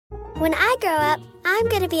When I grow up, I'm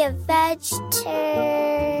going to be a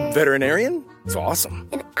Veterinarian? It's awesome.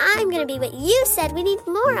 And I'm going to be what you said we need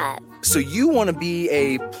more of. So you want to be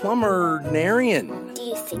a plumber-narian? Do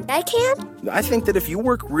you think I can? I think that if you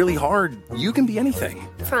work really hard, you can be anything.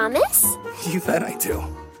 Promise? You bet I do.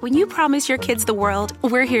 When you promise your kids the world,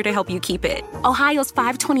 we're here to help you keep it. Ohio's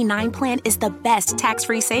 529 plan is the best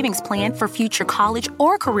tax-free savings plan for future college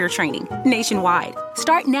or career training nationwide.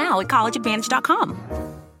 Start now at collegeadvantage.com.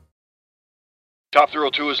 Top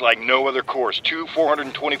Thrill 2 is like no other course. 2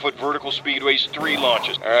 420-foot vertical speedways, 3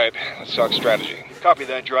 launches. All right, let's talk strategy. Copy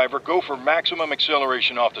that, driver. Go for maximum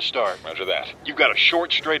acceleration off the start. Roger that. You've got a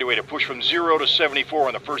short straightaway to push from 0 to 74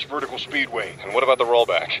 on the first vertical speedway. And what about the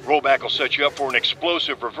rollback? Rollback will set you up for an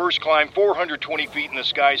explosive reverse climb 420 feet in the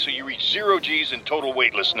sky so you reach 0 Gs in total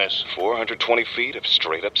weightlessness. 420 feet of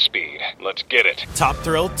straight-up speed. Let's get it. Top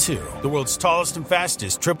Thrill 2, the world's tallest and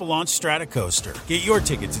fastest triple-launch strata coaster. Get your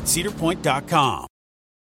tickets at cedarpoint.com.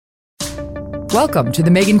 Welcome to The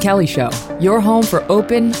Megyn Kelly Show, your home for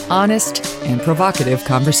open, honest, and provocative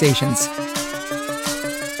conversations.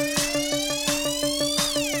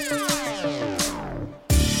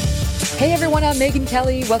 Hey everyone, I'm Megyn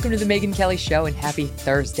Kelly. Welcome to The Megyn Kelly Show and happy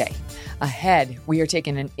Thursday. Ahead, we are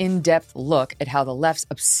taking an in-depth look at how the left's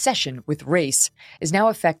obsession with race is now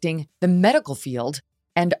affecting the medical field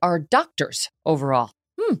and our doctors overall.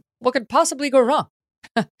 What could possibly go wrong?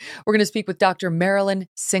 We're going to speak with Dr. Marilyn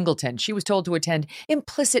Singleton. She was told to attend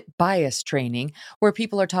implicit bias training, where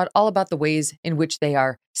people are taught all about the ways in which they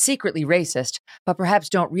are secretly racist, but perhaps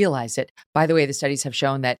don't realize it. By the way, the studies have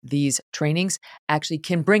shown that these trainings actually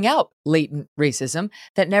can bring out latent racism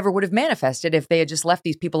that never would have manifested if they had just left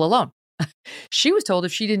these people alone. She was told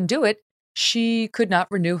if she didn't do it, she could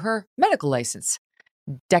not renew her medical license.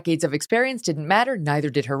 Decades of experience didn't matter. Neither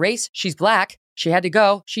did her race. She's Black. She had to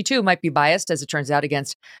go. She, too, might be biased, as it turns out,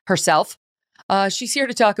 against herself. She's here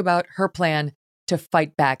to talk about her plan to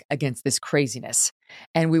fight back against this craziness.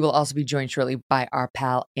 And we will also be joined shortly by our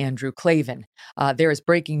pal, Andrew Klavan. There is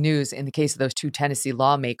breaking news in the case of those 2 Tennessee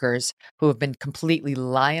lawmakers who have been completely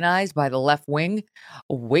lionized by the left wing.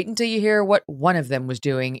 Wait until you hear what one of them was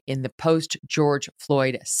doing in the post-George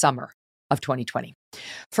Floyd summer of 2020.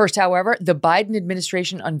 First, however, the Biden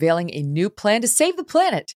administration unveiling a new plan to save the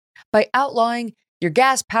planet by outlawing your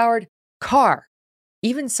gas-powered car.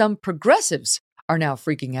 Even some progressives are now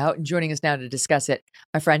freaking out. And joining us now to discuss it,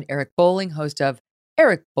 my friend Eric Bolling, host of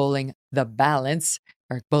Eric Bolling, The Balance,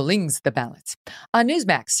 Eric Bolling's The Balance on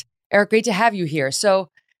Newsmax. Eric, great to have you here. So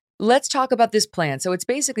let's talk about this plan. So it's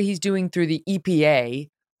basically he's doing through the EPA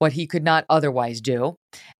what he could not otherwise do.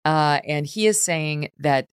 And he is saying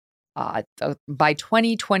that by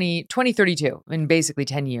 2032, in basically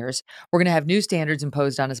 10 years, we're going to have new standards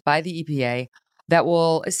imposed on us by the EPA that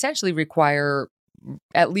will essentially require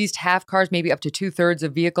at least half cars, maybe up to 2/3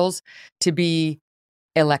 of vehicles to be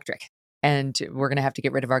electric. And we're going to have to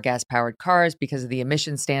get rid of our gas-powered cars because of the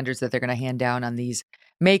emission standards that they're going to hand down on these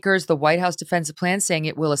makers. The White House defensive plan saying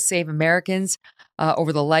it will save Americans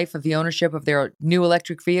over the life of the ownership of their new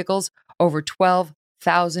electric vehicles over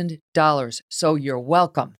 $12,000. So you're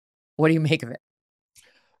welcome. What do you make of it?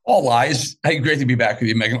 All lies. Hey, great to be back with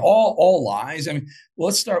you, Megyn. All lies. I mean,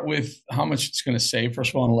 let's start with how much it's going to save. First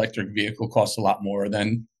of all, an electric vehicle costs a lot more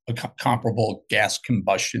than a comparable gas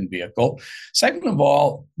combustion vehicle. Second of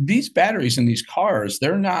all, these batteries in these cars,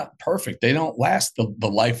 they're not perfect. They don't last the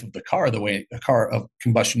life of the car the way a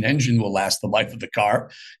combustion engine will last the life of the car.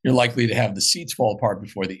 You're likely to have the seats fall apart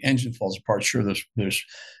before the engine falls apart. Sure, there's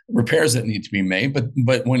repairs that need to be made,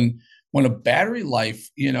 but when a battery life,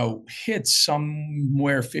 hits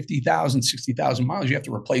somewhere 50,000, 60,000 miles, you have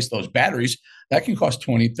to replace those batteries. That can cost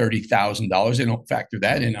 $20,000, $30,000. They don't factor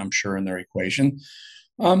that in, I'm sure, in their equation.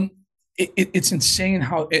 It's insane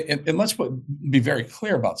how, and let's be very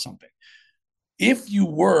clear about something. If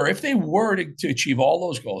they were to achieve all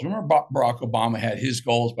those goals, remember Barack Obama had his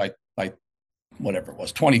goals by whatever it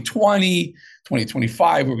was, 2020,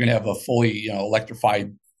 2025, we're going to have a fully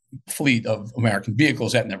electrified fleet of American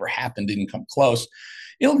vehicles. That never happened, didn't come close.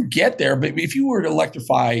 It'll get there, but if you were to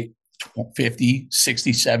electrify 50,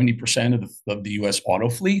 60, 70% of the U.S. auto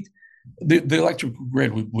fleet, the electric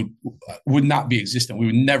grid would not be existent. We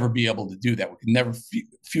would never be able to do that. We could never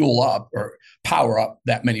fuel up or power up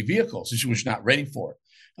that many vehicles. We're just not ready for it.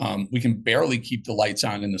 We can barely keep the lights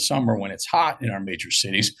on in the summer when it's hot in our major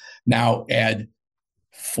cities. Now add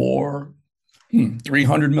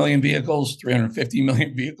 300 million vehicles, 350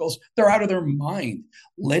 million vehicles. They're out of their mind.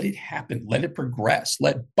 Let it happen. Let it progress.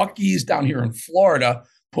 Let Buc-ee's down here in Florida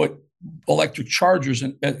put electric chargers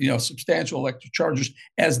and substantial electric chargers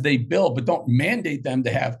as they build, but don't mandate them to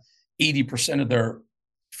have 80% of their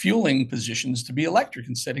fueling positions to be electric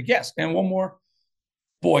instead of gas. And one more,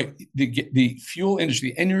 boy, the fuel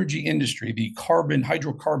industry, the energy industry, the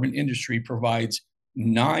hydrocarbon industry provides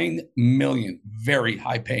 9 million very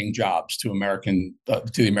high-paying jobs to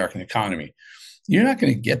the American economy. You're not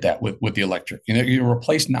going to get that with the electric. You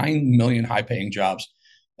replace 9 million high-paying jobs.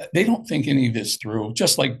 They don't think any of this through.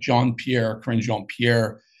 Just like Karine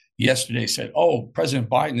Jean-Pierre yesterday said, President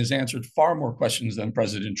Biden has answered far more questions than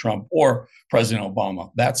President Trump or President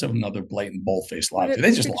Obama. That's another blatant bold-faced lie.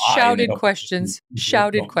 They just lie. Shouted questions.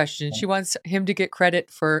 She wants him to get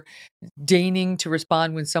credit for deigning to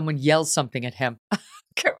respond when someone yells something at him.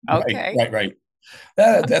 Okay. Right.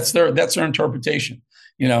 That's their interpretation.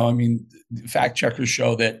 Fact checkers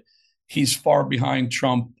show that he's far behind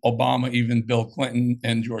Trump, Obama, even Bill Clinton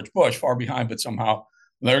and George Bush, far behind, but somehow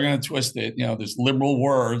they're going to twist it. There's liberal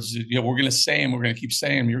words. We're going to say them. We're going to keep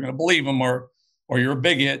saying them. You're going to believe them, or you're a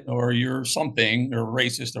bigot, or you're something, or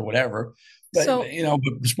racist, or whatever. But,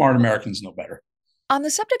 but smart Americans know better. On the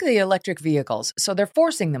subject of the electric vehicles, so they're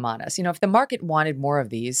forcing them on us. If the market wanted more of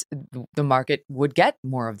these, the market would get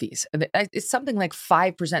more of these. It's something like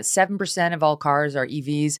 5%, 7% of all cars are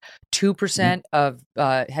EVs, 2% of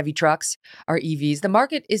heavy trucks are EVs. The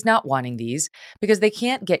market is not wanting these because they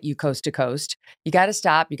can't get you coast to coast. You got to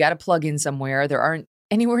stop. You got to plug in somewhere. There aren't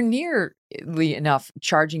anywhere nearly enough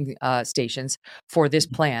charging stations for this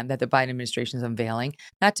plan that the Biden administration is unveiling.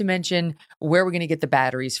 Not to mention where we're going to get the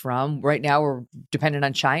batteries from. Right now, we're dependent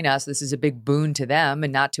on China, so this is a big boon to them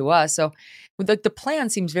and not to us. So the plan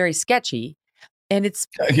seems very sketchy. And it's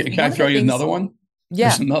Can I throw you another one? Yeah.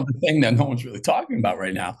 There's another thing that no one's really talking about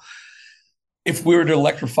right now. If we were to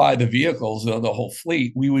electrify the vehicles, the whole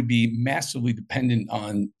fleet, we would be massively dependent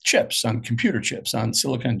on chips, on computer chips, on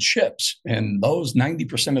silicon chips. And those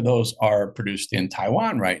 90% of those are produced in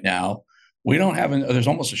Taiwan right now. We don't have, there's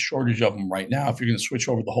almost a shortage of them right now. If you're going to switch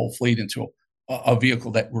over the whole fleet into a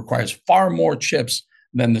vehicle that requires far more chips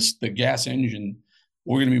than the gas engine,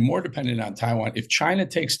 we're going to be more dependent on Taiwan. If China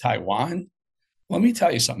takes Taiwan, let me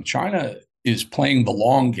tell you something. China is playing the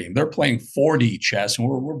long game. They're playing 4D chess, and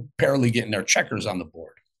we're barely getting their checkers on the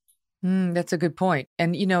board. That's a good point.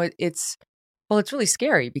 And, it's really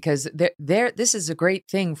scary because this is a great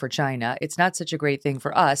thing for China. It's not such a great thing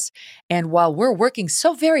for us. And while we're working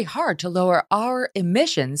so very hard to lower our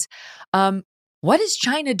emissions, what is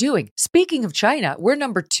China doing? Speaking of China, we're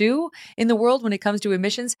number 2 in the world when it comes to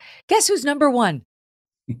emissions. Guess who's number 1?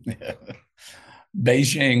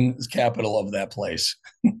 Beijing is capital of that place.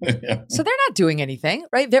 So they're not doing anything,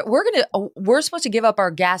 right? We're supposed to give up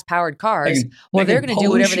our gas-powered cars. They're going to do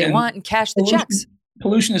whatever they want and cash the checks.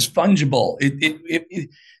 Pollution is fungible.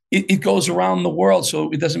 It goes around the world,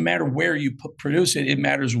 so it doesn't matter where you produce it. It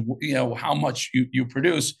matters, how much you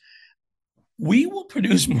produce. We will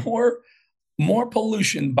produce more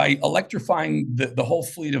pollution by electrifying the whole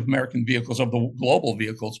fleet of American vehicles, of the global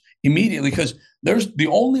vehicles, immediately, because there's the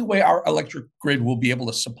only way our electric grid will be able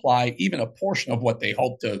to supply even a portion of what they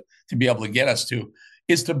hope to be able to get us to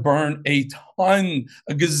is to burn a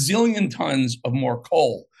gazillion tons of more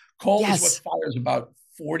coal. Coal is what fires about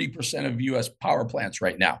 40% of U.S. power plants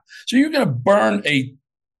right now. So you're going to burn a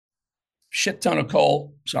shit ton of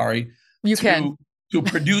coal, to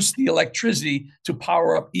produce the electricity to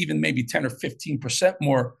power up even maybe 10 or 15%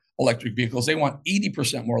 more electric vehicles. They want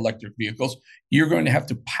 80% more electric vehicles. You're going to have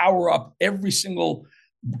to power up every single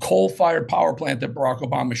coal-fired power plant that Barack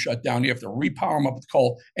Obama shut down. You have to repower them up with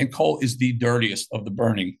coal, and coal is the dirtiest of the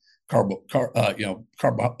burning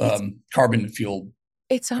carbon-fueled.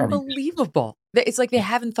 It's unbelievable. It's like they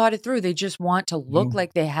haven't thought it through. They just want to look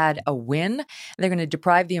like they had a win. They're going to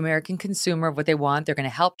deprive the American consumer of what they want. They're going to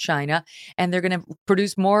help China, and they're going to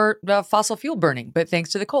produce more fossil fuel burning, but thanks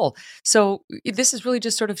to the coal. So this is really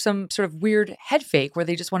just some sort of weird head fake where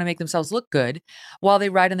they just want to make themselves look good while they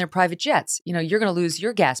ride in their private jets. You're going to lose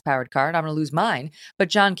your gas-powered car, and I'm going to lose mine. But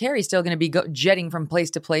John Kerry's still going to be jetting from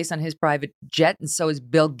place to place on his private jet, and so is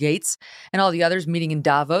Bill Gates and all the others meeting in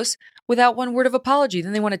Davos without one word of apology.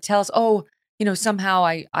 Then they want to tell us, somehow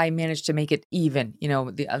I managed to make it even,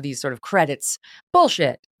 these sort of credits.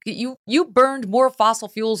 Bullshit. You burned more fossil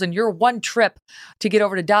fuels in your one trip to get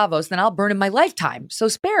over to Davos than I'll burn in my lifetime. So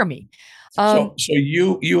spare me. So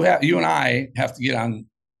you and I have to get on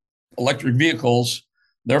electric vehicles.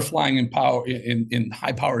 They're flying in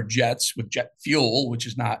high powered jets with jet fuel, which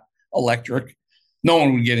is not electric. No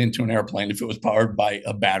one would get into an airplane if it was powered by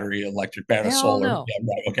a battery, electric battery, solar. No. Yeah,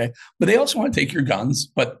 right, okay. But they also want to take your guns,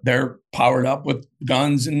 but they're powered up with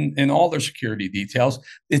guns and all their security details.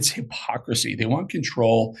 It's hypocrisy. They want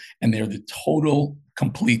control, and they're the total,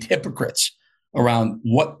 complete hypocrites around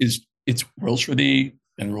it's rules for thee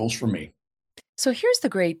and rules for me. So here's the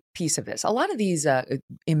great piece of this. A lot of these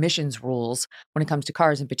emissions rules, when it comes to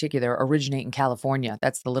cars in particular, originate in California.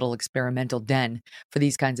 That's the little experimental den for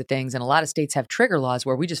these kinds of things. And a lot of states have trigger laws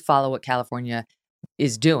where we just follow what California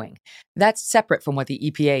is doing. That's separate from what the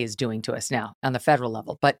EPA is doing to us now on the federal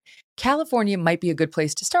level. But California might be a good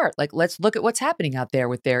place to start. Like, let's look at what's happening out there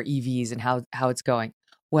with their EVs and how it's going.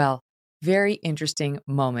 Well, very interesting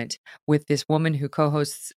moment with this woman who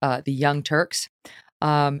co-hosts the Young Turks.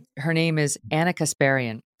 Her name is Anna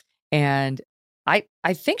Kasparian. And I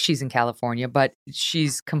think she's in California, but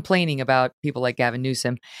she's complaining about people like Gavin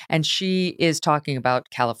Newsom. And she is talking about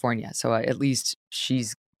California. So at least she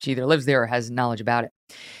either lives there or has knowledge about it.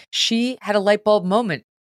 She had a light bulb moment,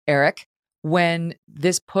 Eric, when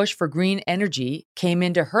this push for green energy came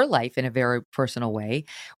into her life in a very personal way,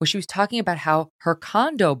 where she was talking about how her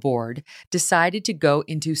condo board decided to go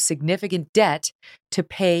into significant debt to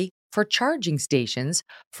pay for charging stations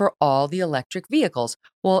for all the electric vehicles.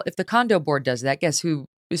 Well, if the condo board does that, guess who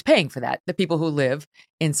is paying for that? The people who live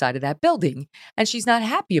inside of that building. And she's not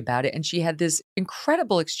happy about it. And she had this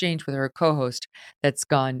incredible exchange with her co-host that's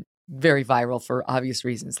gone very viral for obvious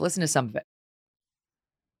reasons. Listen to some of it.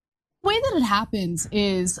 The way that it happens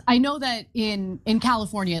is, I know that in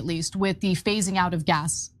California, at least, with the phasing out of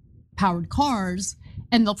gas-powered cars,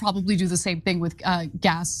 and they'll probably do the same thing with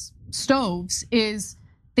gas stoves, is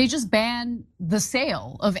they just ban the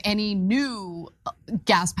sale of any new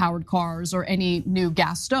gas-powered cars or any new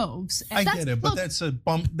gas stoves. I get it, but that's a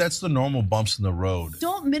bump. That's the normal bumps in the road.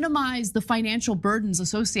 Don't minimize the financial burdens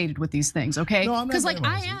associated with these things, okay? No, I'm not because like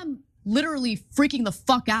I am literally freaking the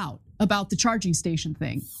fuck out about the charging station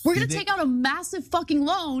thing. We're gonna take out a massive fucking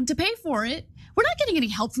loan to pay for it. We're not getting any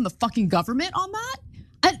help from the fucking government on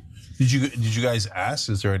that. Did you guys ask?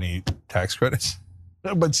 Is there any tax credits?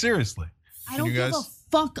 But seriously, I don't give a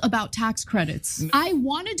fuck about tax credits. I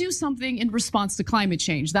want to do something in response to climate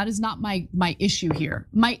change. That is not my issue here.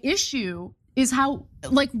 My issue is how,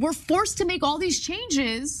 like, we're forced to make all these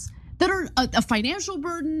changes that are a financial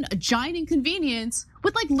burden, a giant inconvenience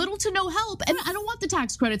with like little to no help. And I don't want the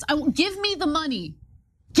tax credits. Give me the money.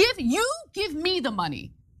 Give me the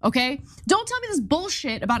money, okay? Don't tell me this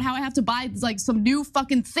bullshit about how I have to buy like some new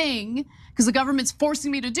fucking thing because the government's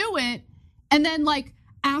forcing me to do it. And then like,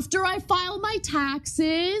 after I file my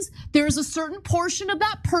taxes, there's a certain portion of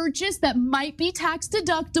that purchase that might be tax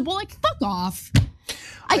deductible. Like, fuck off.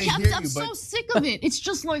 I'm so sick of it. It's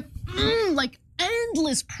just like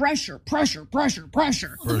endless pressure.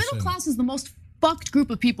 The middle class is the most fucked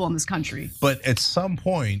group of people in this country. But at some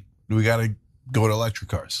point, we got to go to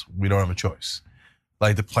electric cars. We don't have a choice.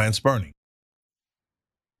 Like the plant's burning.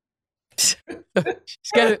 She's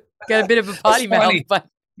got a bit of a potty mouth, but.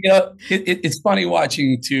 You know, it's funny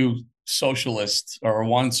watching two socialists,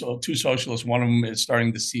 two socialists. One of them is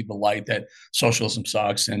starting to see the light that socialism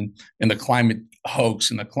sucks, and the climate hoax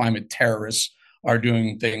and the climate terrorists are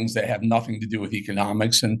doing things that have nothing to do with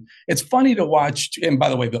economics. And it's funny to watch. And by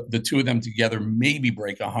the way, the two of them together maybe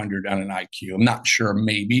break 100 on an IQ. I'm not sure.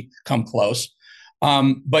 Maybe come close.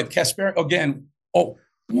 But Kasper again.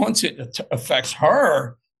 Once it affects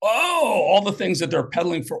her. All the things that they're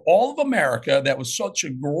peddling for all of America. That was such a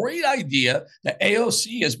great idea that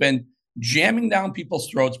AOC has been jamming down people's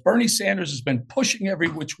throats. Bernie Sanders has been pushing every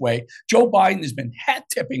which way. Joe Biden has been hat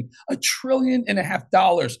tipping $1.5 trillion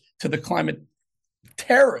to the climate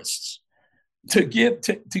terrorists to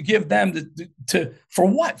give them for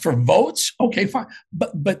what? For votes? Okay, fine.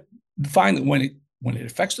 But finally, when it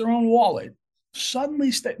affects their own wallet,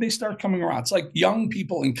 suddenly they start coming around. It's like young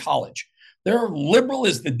people in college. They're liberal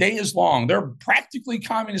as the day is long. They're practically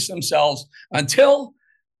communists themselves until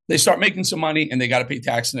they start making some money and they got to pay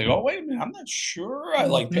tax. And they go, wait a minute, I'm not sure I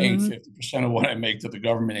like paying 50% of what I make to the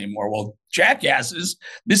government anymore. Well, jackasses,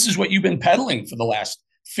 this is what you've been peddling for the last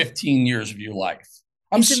 15 years of your life.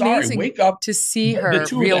 It's sorry, wake up. To see her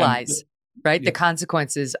realize, the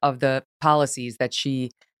consequences of the policies that she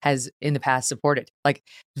has in the past supported. Like,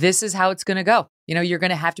 this is how it's going to go. You know, you're going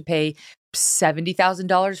to have to pay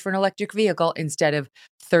 $70,000 for an electric vehicle instead of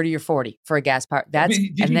 30 or 40 for a gas power. And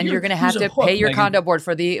then you're going to have to pay your condo board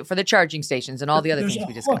for the charging stations and all the other things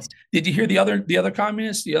we discussed. Did you hear the other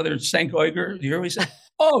communists, the other Cenk Uyghur? You hear what he said?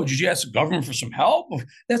 Oh, did you ask the government for some help?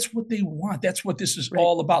 That's what they want. That's what this is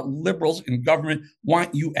all about. Liberals in government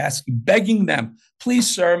want you begging them, please,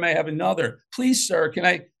 sir, may I have another? Please, sir,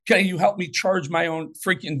 can you help me charge my own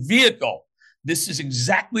freaking vehicle? This is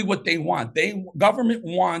exactly what they want. Government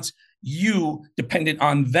wants you dependent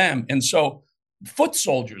on them. And so foot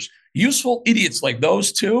soldiers, useful idiots like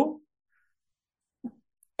those two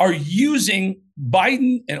are using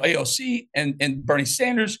Biden and AOC and Bernie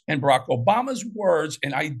Sanders and Barack Obama's words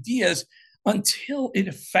and ideas until it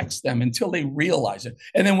affects them, until they realize it.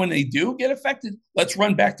 And then when they do get affected, let's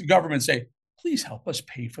run back to government and say, please help us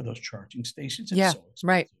pay for those charging stations. It's so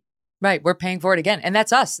expensive. Right. We're paying for it again. And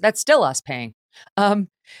that's us. That's still us paying.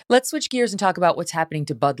 Let's switch gears and talk about what's happening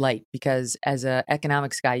to Bud Light, because as an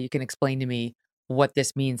economics guy, you can explain to me what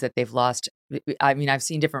this means that they've lost. I mean, I've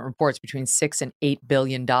seen different reports between $6 and $8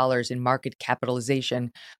 billion in market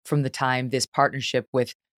capitalization from the time this partnership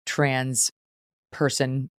with trans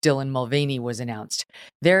person Dylan Mulvaney was announced.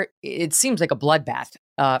 It seems like a bloodbath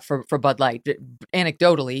for Bud Light.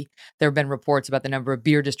 Anecdotally, there have been reports about the number of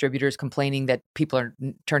beer distributors complaining that people are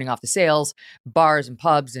turning off the sales, bars and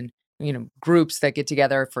pubs and groups that get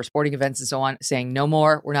together for sporting events and so on, saying no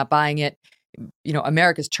more, we're not buying it.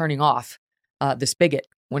 America's turning off the spigot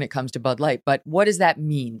when it comes to Bud Light. But what does that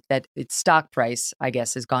mean? That its stock price, I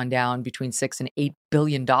guess, has gone down between $6 and $8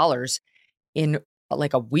 billion in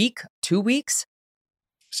like a week, 2 weeks?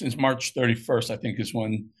 Since March 31st, I think is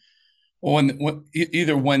when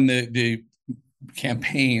the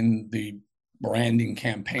campaign, the branding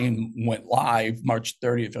campaign went live, March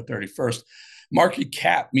 30th or 31st. Market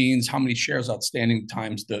cap means how many shares outstanding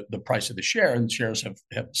times the price of the share, and shares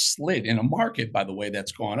have slid in a market, by the way,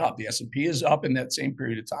 that's gone up. The S&P is up in that same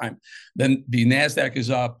period of time. Then the NASDAQ is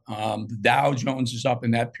up. The Dow Jones is up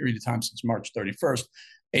in that period of time since March 31st.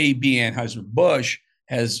 AB Anheuser-Busch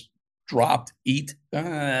has dropped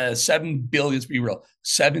 $7 billion, let's be real,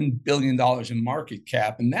 $7 billion in market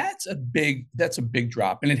cap. And that's a big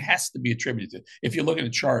drop. And it has to be attributed to, if you look at the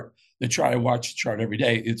chart, I watch the chart every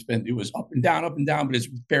day. It was up and down, but it's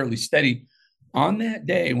fairly steady. On that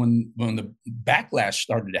day when the backlash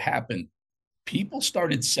started to happen, people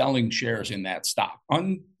started selling shares in that stock.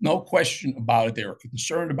 No question about it. They were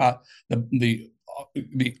concerned about the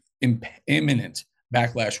imminent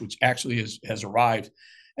backlash, which actually has arrived.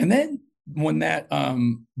 And then when that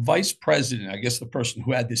vice president, I guess the person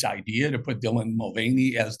who had this idea to put Dylan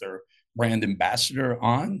Mulvaney as their brand ambassador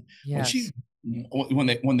on, yes. when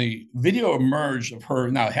the video emerged of her,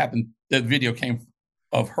 now it happened, the video came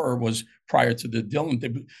of her was prior to the Dylan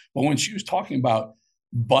thing, but when she was talking about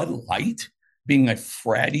Bud Light being a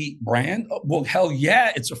fratty brand, well, hell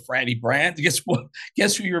yeah, it's a fratty brand.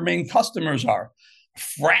 Guess who your main customers are?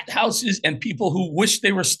 Frat houses and people who wish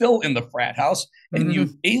they were still in the frat house, and you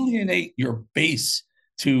alienate your base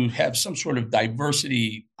to have some sort of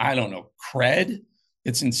diversity, I don't know, cred.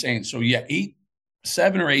 It's insane. So yeah, $7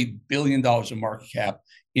 or $8 billion of market cap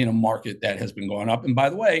in a market that has been going up. And by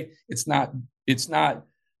the way, it's not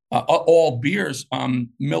all beers.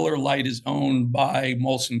 Miller Lite is owned by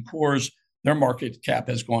Molson Coors. Their market cap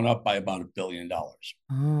has gone up by about $1 billion.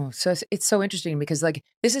 Oh, so it's so interesting because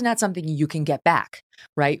this is not something you can get back,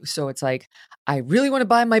 right? So it's like, I really want to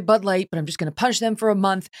buy my Bud Light, but I'm just going to punish them for a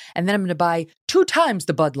month. And then I'm going to buy 2 times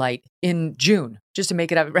the Bud Light in June just to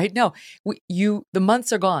make it up, right? No, the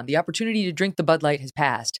months are gone. The opportunity to drink the Bud Light has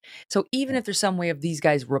passed. So even if there's some way of these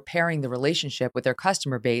guys repairing the relationship with their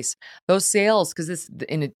customer base, those sales, because this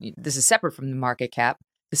is separate from the market cap,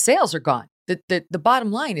 the sales are gone. The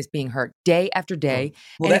bottom line is being hurt day after day,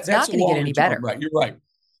 and it's not going to get any better. Right,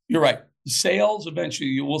 you're right. Sales eventually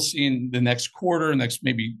you will see in the next quarter, next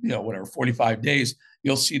maybe 45 days,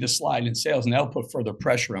 you'll see the slide in sales, and that'll put further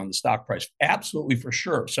pressure on the stock price. Absolutely, for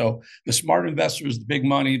sure. So the smart investors, the big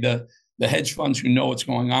money, the hedge funds who know what's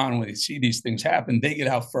going on, when they see these things happen, they get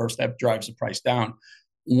out first. That drives the price down.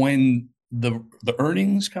 When the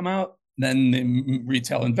earnings come out, then the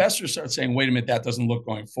retail investors start saying, wait a minute, that doesn't look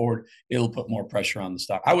going forward. It'll put more pressure on the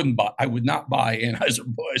stock. I would not buy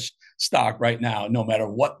Anheuser-Busch stock right now, no matter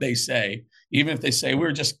what they say. Even if they say,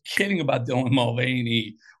 we're just kidding about Dylan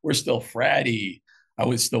Mulvaney, we're still fratty,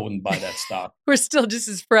 I still wouldn't buy that stock. We're still just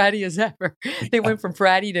as fratty as ever. They went from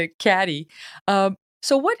fratty to catty.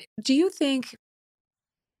 So what do you think?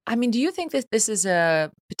 I mean, do you think that this is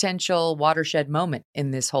a potential watershed moment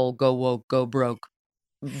in this whole go woke, go broke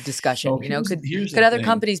discussion? So could other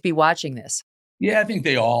companies be watching this? Yeah, I think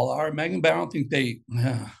they all are, Megan, but I don't think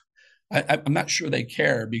I'm not sure they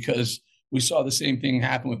care, because we saw the same thing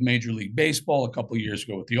happen with Major League Baseball a couple of years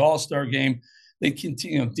ago with the All-Star game. They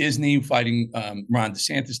continue, Disney fighting Ron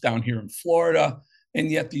DeSantis down here in Florida, and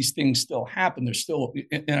yet these things still happen. There's still,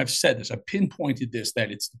 and I've said this, I've pinpointed this, that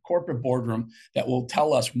it's the corporate boardroom that will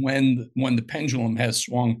tell us when the pendulum has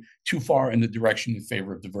swung too far in the direction in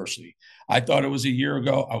favor of diversity. I thought it was a year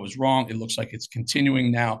ago. I was wrong. It looks like it's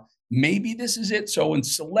continuing now. Maybe this is it. So when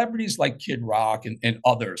celebrities like Kid Rock and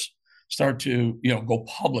others start to go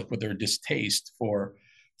public with their distaste for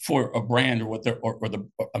a brand or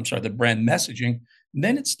the brand messaging,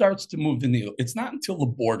 then it starts to move the needle. It's not until the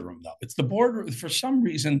boardroom, though. It's the boardroom. For some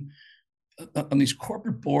reason, on these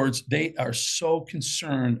corporate boards, they are so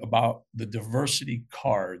concerned about the diversity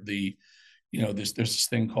card. There's this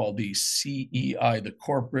thing called the CEI, the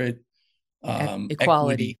Corporate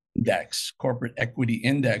Equity Index, Corporate Equity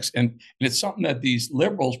Index. And it's something that these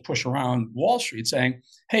liberals push around Wall Street saying,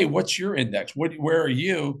 hey, what's your index? Where are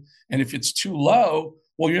you? And if it's too low,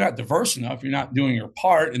 well, you're not diverse enough. You're not doing your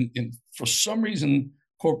part. And for some reason,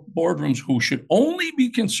 boardrooms who should only be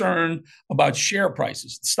concerned about share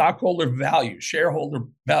prices, stockholder value, shareholder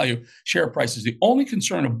value, share prices. The only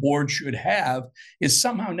concern a board should have is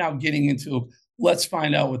somehow now getting into, let's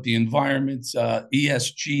find out what the environment's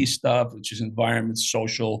ESG stuff, which is environment,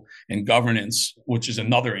 social, and governance, which is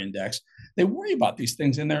another index. They worry about these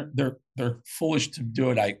things, and they're foolish to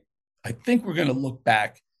do it. I think we're going to look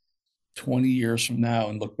back 20 years from now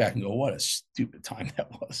and look back and go, what a stupid time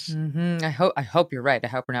that was. Mm-hmm. I hope you're right. I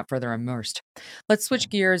hope we're not further immersed. Let's switch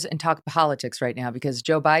gears and talk politics right now, because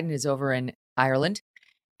Joe Biden is over in Ireland,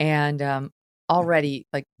 and already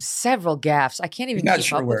like several gaffes. I can't even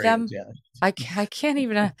keep up with them. I can't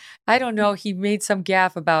even. I don't know. He made some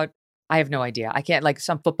gaffe about. I have no idea. I can't, like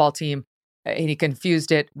some football team, and he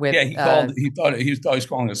confused it with. Yeah, he thought he was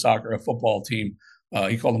calling a football team.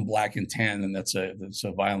 He called them black and tan, and that's a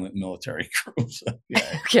violent military group. So,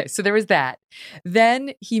 yeah. Okay, so there was that.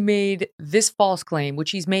 Then he made this false claim,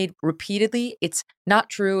 which he's made repeatedly. It's not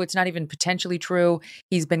true. It's not even potentially true.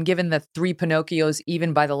 He's been given the 3 Pinocchios,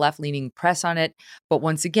 even by the left-leaning press on it. But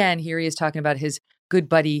once again, here he is talking about his good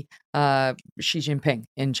buddy Xi Jinping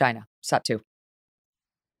in China. Satu.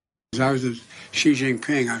 As I was with Xi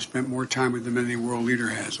Jinping, I've spent more time with him than any world leader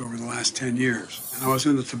has over the last 10 years. And I was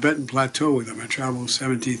in the Tibetan Plateau with him. I traveled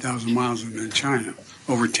 17,000 miles with him in China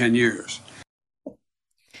over 10 years.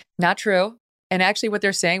 Not true. And actually what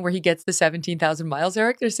they're saying, where he gets the 17,000 miles,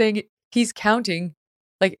 Eric, they're saying he's counting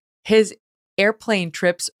like his airplane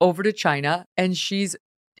trips over to China and Xi's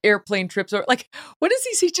airplane trips. Or like, what is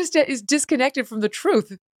he? He just is disconnected from the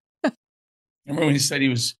truth. Remember when he said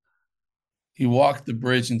he walked the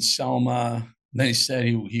bridge in Selma. Then he said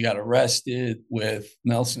he got arrested with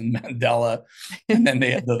Nelson Mandela, and then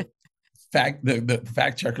they had the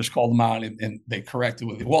fact checkers called him out and they corrected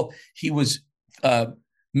with it. Well, he was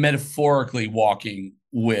metaphorically walking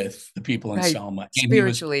with the people in Selma,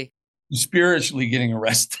 and spiritually getting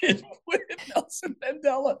arrested with Nelson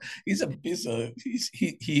Mandela.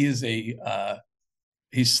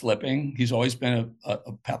 He's slipping. He's always been a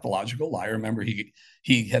pathological liar. Remember,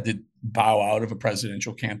 he had to bow out of a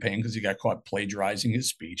presidential campaign because he got caught plagiarizing his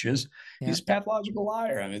speeches. Yeah. He's a pathological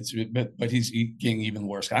liar. I mean, but he's getting even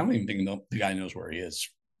worse. I don't even think the guy knows where he is.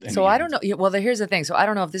 So I don't know. Well, here's the thing. So I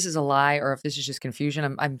don't know if this is a lie or if this is just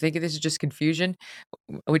confusion. I'm thinking this is just confusion,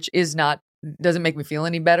 which doesn't make me feel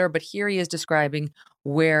any better. But here he is describing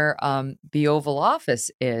where the Oval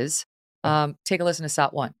Office is. Take a listen to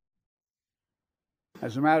Sat 1.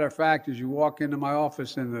 As a matter of fact, as you walk into my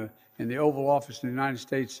office in the Oval Office in the United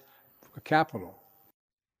States Capitol.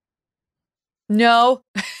 No.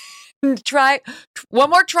 Try. One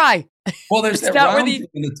more try. Well, there's that round thing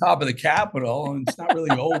in the top of the Capitol, and it's not really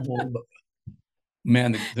oval. But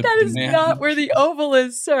man, that is not where the Oval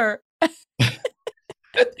is, sir. The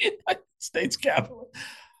United States Capitol.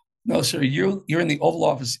 No, sir, you're in the Oval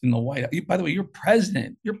Office in the White House. By the way, you're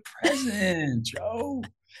president. You're president, Joe.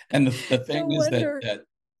 And the thing is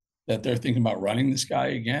that they're thinking about running this guy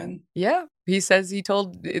again. Yeah, he says he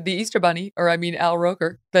told the Easter Bunny, Al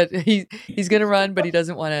Roker, that he's going to run, but he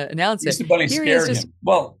doesn't want to announce it. Easter Bunny scared him.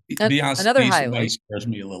 Well, to be honest, another Easter highlight Bunny scares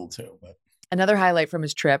me a little too. But another highlight from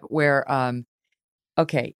his trip where,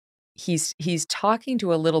 he's talking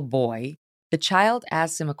to a little boy. The child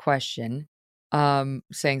asks him a question,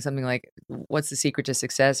 saying something like, "What's the secret to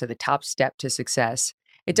success?" or the top step to success.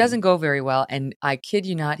 It doesn't go very well. And I kid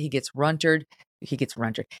you not, he gets runtered. He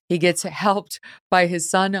gets helped by his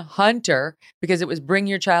son, Hunter, because it was bring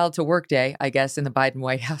your child to work day, I guess, in the Biden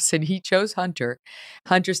White House. And he chose Hunter.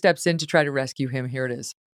 Hunter steps in to try to rescue him. Here it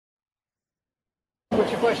is.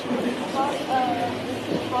 What's your question? What's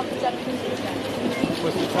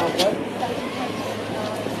the top what?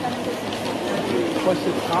 What's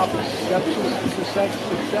the top steps to success?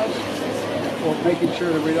 Well, making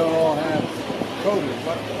sure that we don't all have COVID.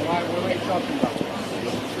 What are you talking about?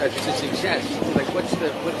 To success. Like, what's the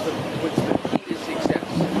key to success?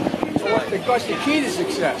 What's the key to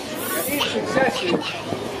success? The key to success is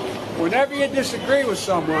whenever you disagree with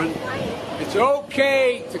someone, it's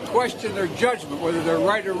okay to question their judgment, whether they're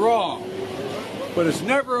right or wrong. But it's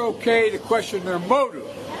never okay to question their motive.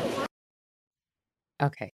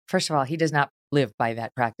 Okay. First of all, he does not live by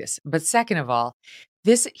that practice. But second of all,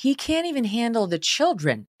 He can't even handle the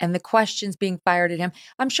children and the questions being fired at him.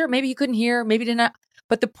 I'm sure maybe you couldn't hear, maybe did not.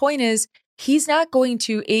 But the point is, he's not going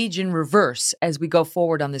to age in reverse as we go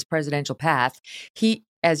forward on this presidential path. He,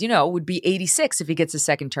 as you know, would be 86 if he gets a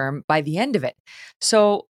second term by the end of it.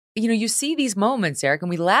 So, you see these moments, Eric, and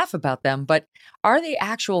we laugh about them, but are they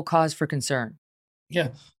actual cause for concern? Yeah.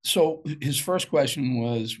 So his first question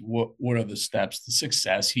was, what are the steps to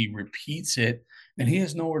success? He repeats it, and he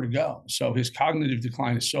has nowhere to go. So his cognitive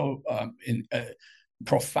decline is so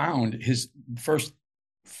profound. His first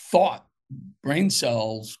thought, brain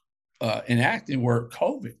cells inactive were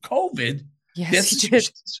COVID. COVID. Yes, he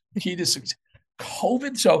did. Key to success.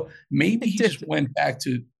 COVID. So maybe he just went back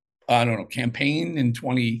to, I don't know, campaign in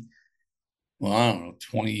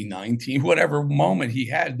 2019, whatever moment he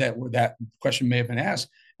had where that question may have been asked.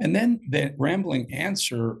 And then that rambling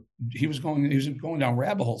answer, he was going down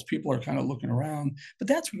rabbit holes. People are kind of looking around, but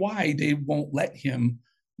that's why they won't let him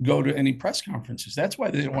go to any press conferences. That's why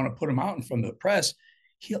they don't want to put him out in front of the press.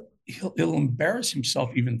 He'll embarrass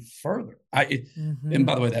himself even further. And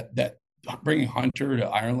by the way, that bringing Hunter to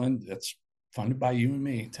Ireland, that's funded by you and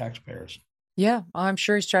me, taxpayers. Yeah, I'm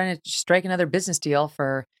sure he's trying to strike another business deal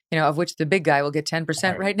for, of which the big guy will get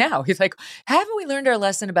 10% right now. He's like, haven't we learned our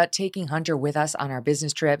lesson about taking Hunter with us on our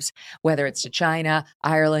business trips, whether it's to China,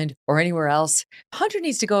 Ireland, or anywhere else? Hunter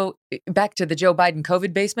needs to go back to the Joe Biden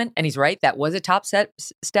COVID basement. And he's right. That was a top step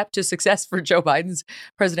to success for Joe Biden's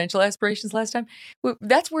presidential aspirations last time.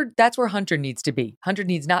 That's where Hunter needs to be. Hunter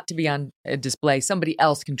needs not to be on a display. Somebody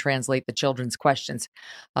else can translate the children's questions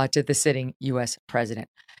to the sitting U.S. president.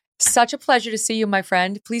 Such a pleasure to see you, my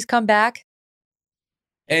friend. Please come back.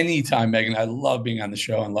 Anytime, Megan. I love being on the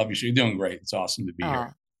show and love you. You're doing great. It's awesome to be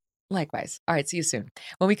here. Likewise. All right. See you soon.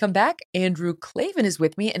 When we come back, Andrew Klavan is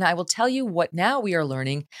with me, and I will tell you what now we are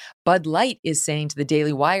learning Bud Light is saying to the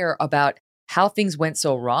Daily Wire about how things went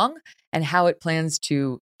so wrong and how it plans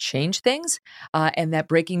to change things. And that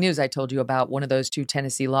breaking news I told you about, one of those two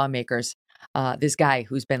Tennessee lawmakers, this guy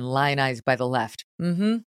who's been lionized by the left.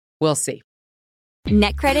 We'll see.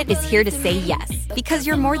 NetCredit is here to say yes, because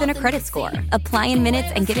you're more than a credit score. Apply in minutes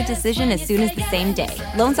and get a decision as soon as the same day.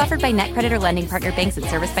 Loans offered by NetCredit or lending partner banks and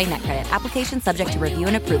serviced by NetCredit. Application subject to review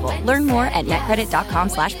and approval. Learn more at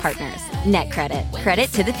netcredit.com/partners. NetCredit. Credit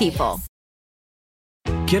to the people.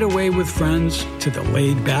 Get away with friends to the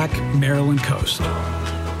laid-back Maryland coast,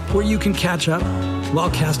 where you can catch up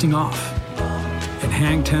while casting off and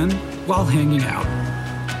hang 10 while hanging out,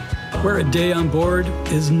 where a day on board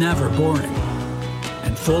is never boring.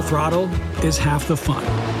 And full throttle is half the fun.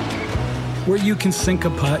 Where you can sink a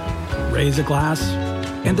putt, raise a glass,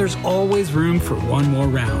 and there's always room for one more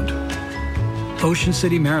round. Ocean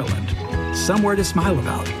City, Maryland. Somewhere to smile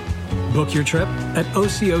about. Book your trip at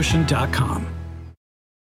OCOcean.com.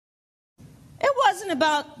 It wasn't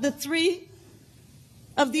about the three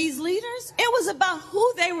of these leaders. It was about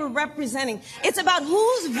who they were representing. It's about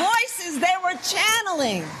whose voices they were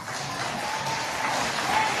channeling.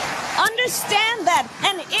 Understand that.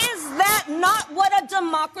 And is that not what a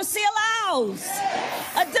democracy allows?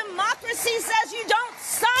 A democracy says you don't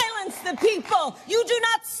silence the people. You do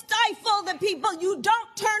not stifle the people. You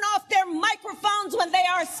don't turn off their microphones when they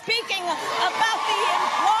are speaking about the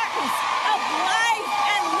importance of life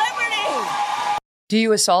and liberty. Do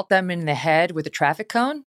you assault them in the head with a traffic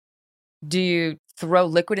cone? Do you throw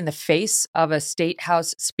liquid in the face of a state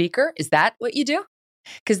house speaker? Is that what you do?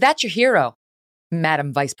 Because that's your hero,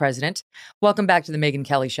 Madam Vice President. Welcome back to the Megyn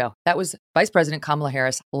Kelly Show. That was Vice President Kamala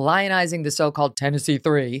Harris lionizing the so-called Tennessee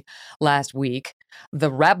Three last week,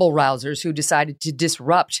 the rabble-rousers who decided to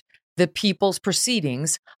disrupt the people's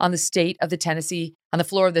proceedings on the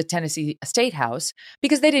floor of the Tennessee State House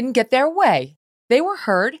because they didn't get their way. They were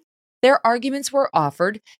heard. Their arguments were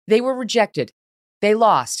offered. They were rejected. They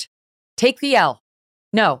lost. Take the L.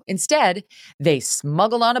 No, instead, they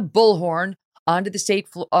smuggled on a bullhorn onto the state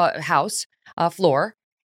house floor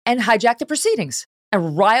and hijacked the proceedings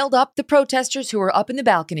and riled up the protesters who were up in the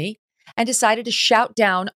balcony and decided to shout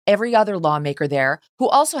down every other lawmaker there who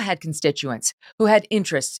also had constituents who had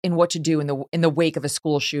interests in what to do in the wake of a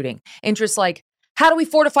school shooting. Interests like, how do we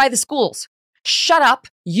fortify the schools? Shut up,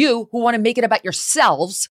 you who want to make it about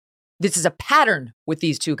yourselves. This is a pattern with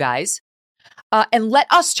these two guys. And let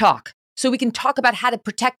us talk so we can talk about how to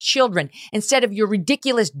protect children instead of your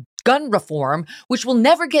ridiculous gun reform, which will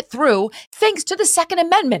never get through thanks to the Second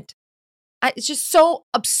Amendment. It's just so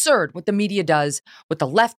absurd what the media does, what the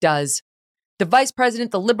left does. The vice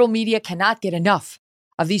president, the liberal media cannot get enough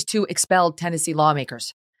of these two expelled Tennessee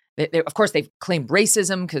lawmakers. Of course, they've claimed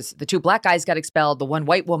racism because the two black guys got expelled. The one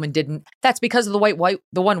white woman didn't. That's because of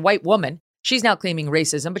the one white woman. She's now claiming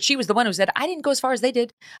racism, but she was the one who said, I didn't go as far as they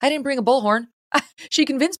did. I didn't bring a bullhorn. She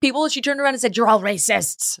convinced people and she turned around and said, you're all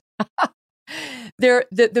racists.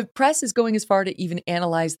 The press is going as far to even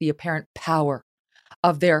analyze the apparent power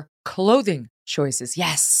of their clothing choices.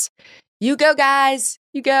 Yes, you go, guys,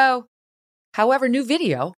 you go. However, new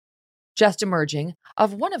video just emerging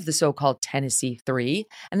of one of the so-called Tennessee Three,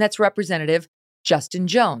 and that's Representative Justin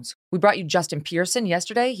Jones. We brought you Justin Pearson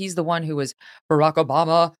yesterday. He's the one who was Barack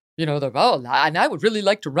Obama, and I would really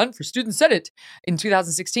like to run for student senate in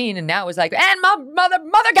 2016. And now it's like, and my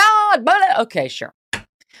mother God. Okay, sure.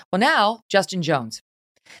 Well, now, Justin Jones.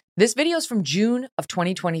 This video is from June of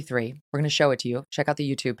 2023. We're going to show it to you. Check out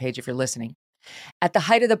the YouTube page if you're listening. At the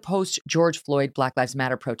height of the post-George Floyd Black Lives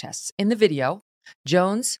Matter protests. In the video,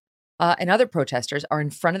 Jones and other protesters are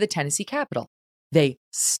in front of the Tennessee Capitol. They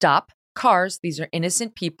stop cars. These are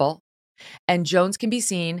innocent people. And Jones can be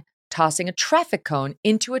seen tossing a traffic cone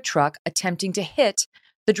into a truck, attempting to hit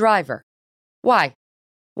the driver. Why?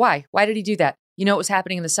 Why did he do that? You know what was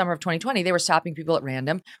happening in the summer of 2020? They were stopping people at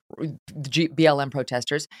random, the BLM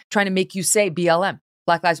protesters, trying to make you say BLM,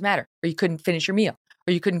 Black Lives Matter, or you couldn't finish your meal,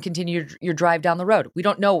 or you couldn't continue your drive down the road. We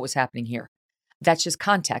don't know what was happening here. That's just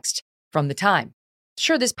context from the time.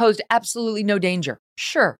 Sure, this posed absolutely no danger.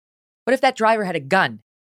 Sure. But if that driver had a gun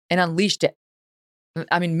and unleashed it,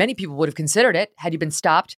 I mean, many people would have considered it had you been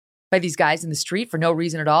stopped by these guys in the street for no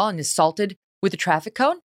reason at all and assaulted with a traffic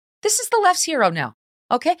cone. This is the left's hero now.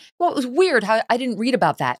 Okay? Well, it was weird how I didn't read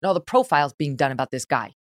about that and all the profiles being done about this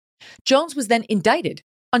guy. Jones was then indicted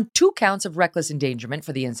on 2 counts of reckless endangerment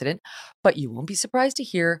for the incident, but you won't be surprised to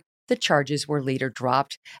hear the charges were later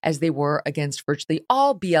dropped, as they were against virtually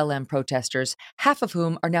all BLM protesters, half of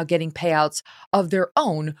whom are now getting payouts of their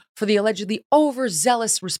own for the allegedly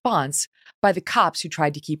overzealous response by the cops who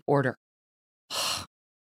tried to keep order.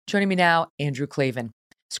 Joining me now, Andrew Klavan,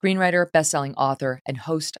 screenwriter, best-selling author, and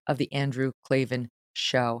host of The Andrew Klavan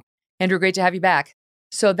Show. Andrew, great to have you back.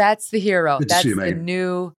 So that's the hero. That's the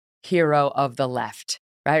new hero of the left,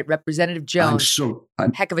 right? Representative Jones.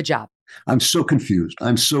 Heck of a job. I'm so confused.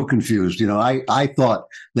 I thought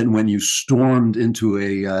that when you stormed into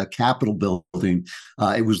a Capitol building,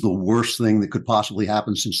 it was the worst thing that could possibly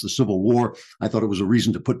happen since the Civil War. I thought it was a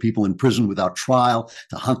reason to put people in prison without trial,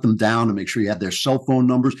 to hunt them down, to make sure you had their cell phone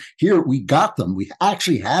numbers. Here, we got them. We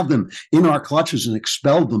actually have them in our clutches and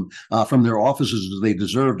expelled them from their offices as they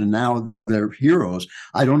deserved, and now they're heroes.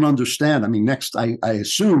 I don't understand. I mean, next, I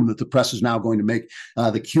assume that the press is now going to make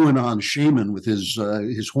the QAnon shaman with his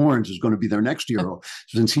horns is going to be their next hero,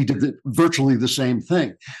 since he did virtually the same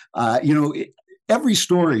thing. Every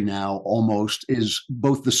story now almost is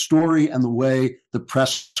both the story and the way the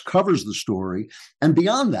press covers the story. And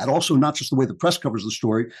beyond that, also not just the way the press covers the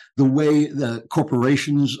story, the way the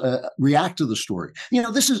corporations react to the story.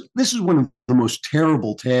 This is one of the most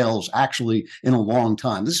terrible tales actually in a long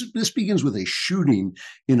time. This begins with a shooting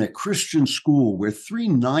in a Christian school where 3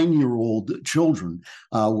 9-year-old children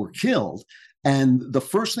were killed. And the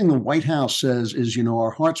first thing the White House says is,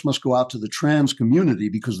 our hearts must go out to the trans community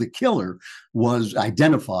because the killer was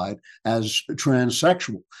identified as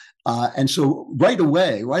transsexual. And so right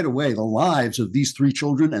away, the lives of these 3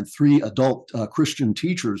 children and 3 adult Christian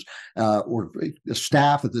teachers or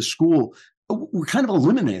staff at this school were kind of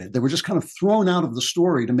eliminated. They were just kind of thrown out of the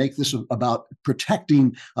story to make this about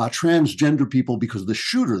protecting transgender people because the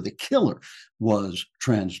shooter, the killer, was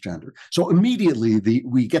transgender. So immediately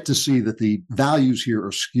we get to see that the values here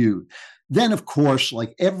are skewed. Then, of course,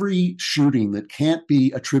 like every shooting that can't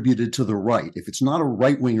be attributed to the right, if it's not a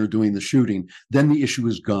right-winger doing the shooting, then the issue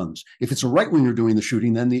is guns. If it's a right-winger doing the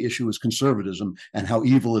shooting, then the issue is conservatism and how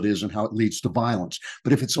evil it is and how it leads to violence.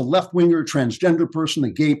 But if it's a left-winger, transgender person,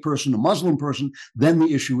 a gay person, a Muslim person, then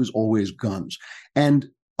the issue is always guns. And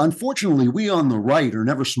unfortunately, we on the right are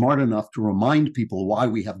never smart enough to remind people why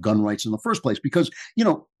we have gun rights in the first place, because,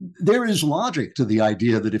 there is logic to the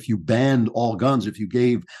idea that if you banned all guns, if you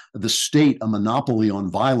gave the state a monopoly on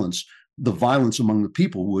violence, the violence among the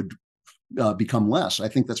people would become less. I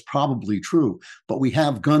think that's probably true. But we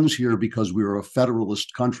have guns here because we're a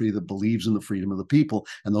federalist country that believes in the freedom of the people,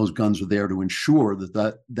 and those guns are there to ensure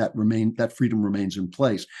that freedom remains in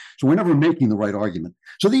place. So we're never making the right argument.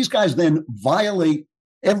 So these guys then violate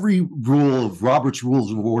every rule of Robert's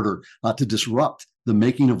Rules of Order to disrupt the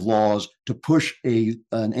making of laws, to push an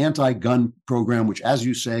anti-gun program, which, as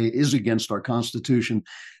you say, is against our Constitution.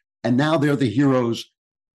 And now they're the heroes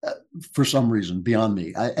for some reason beyond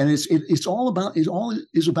me. And it's all about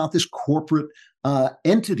this corporate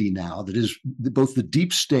entity now that is both the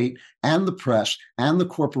deep state and the press and the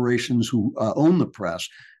corporations who own the press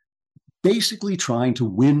basically trying to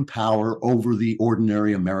win power over the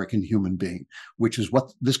ordinary American human being, which is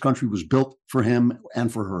what this country was built for him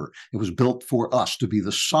and for her. It was built for us to be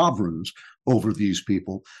the sovereigns over these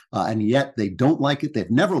people. And yet they don't like it.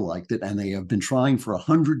 They've never liked it. And they have been trying for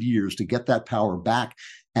 100 years to get that power back.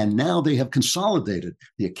 And now they have consolidated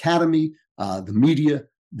the academy, the media,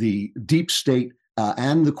 the deep state,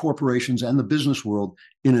 and the corporations and the business world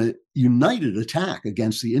in a united attack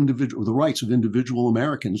against the rights of individual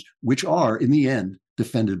Americans, which are, in the end,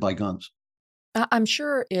 defended by guns. I'm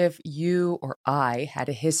sure if you or I had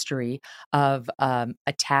a history of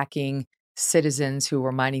attacking citizens who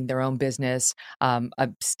were minding their own business,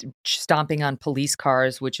 stomping on police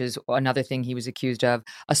cars, which is another thing he was accused of,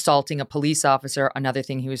 assaulting a police officer, another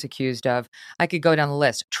thing he was accused of. I could go down the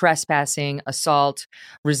list: trespassing, assault,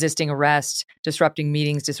 resisting arrest, disrupting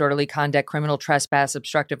meetings, disorderly conduct, criminal trespass,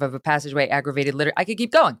 obstructive of a passageway, aggravated litter. I could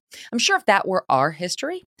keep going. I'm sure if that were our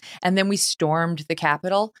history, and then we stormed the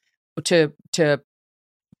Capitol to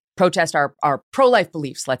protest our pro-life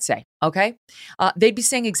beliefs, let's say, okay? They'd be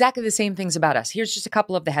saying exactly the same things about us. Here's just a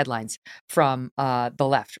couple of the headlines from the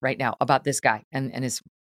left right now about this guy and his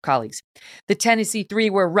colleagues. The Tennessee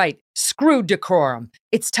Three were right. Screw decorum.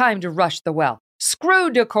 It's time to rush the well.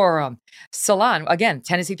 Screw decorum. Salon, again,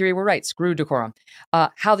 Tennessee Three were right. Screw decorum.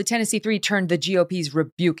 How the Tennessee Three turned the GOP's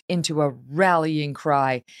rebuke into a rallying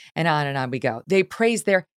cry, and on we go. They praised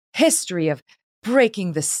their history of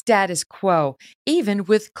breaking the status quo, even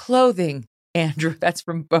with clothing. Andrew, that's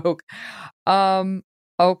from Vogue.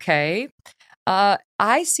 Okay.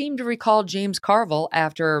 I seem to recall James Carville,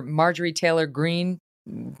 after Marjorie Taylor Greene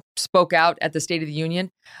spoke out at the State of the Union,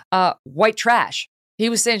 white trash. He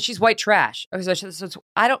was saying she's white trash.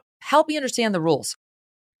 I don't, help me understand the rules.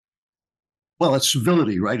 Well, it's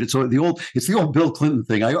civility, right? It's the old Bill Clinton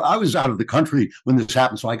thing. I was out of the country when this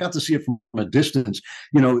happened, so I got to see it from a distance.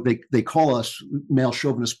 You know, they call us male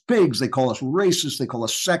chauvinist pigs, they call us racist, they call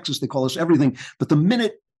us sexist, they call us everything. But the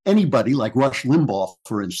minute anybody like Rush Limbaugh,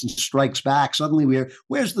 for instance, strikes back, suddenly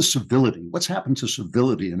where's the civility? What's happened to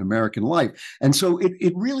civility in American life? And so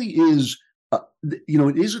it really is, it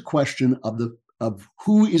is a question of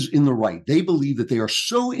who is in the right. They believe that they are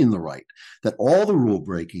so in the right that all the rule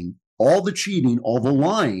breaking, all the cheating, all the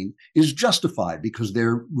lying is justified because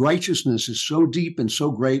their righteousness is so deep and so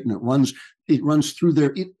great, and it runs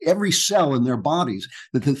through every cell in their bodies,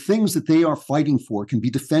 that the things that they are fighting for can be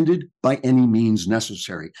defended by any means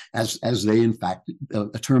necessary, as they in fact,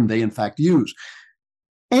 a term they in fact use.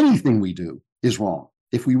 Anything we do is wrong.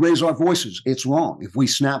 If we raise our voices, it's wrong. If we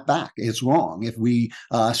snap back, it's wrong. If we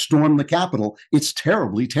storm the Capitol, it's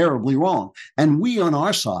terribly, terribly wrong. And we on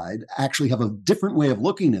our side actually have a different way of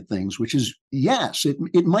looking at things, which is, yes,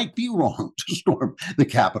 it might be wrong to storm the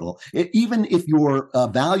Capitol. Even if your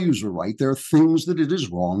values are right, there are things that it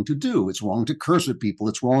is wrong to do. It's wrong to curse at people.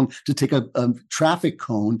 It's wrong to take a traffic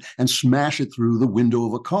cone and smash it through the window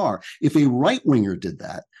of a car. If a right-winger did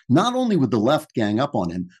that, not only would the left gang up on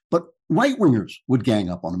him, but right-wingers would gang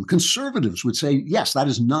up on him. Conservatives would say, yes, that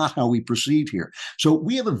is not how we proceed here. So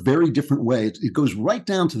we have a very different way. It goes right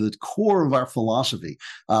down to the core of our philosophy,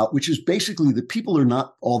 which is basically that people are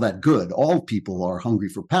not all that good. All people are hungry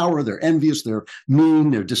for power. They're envious. They're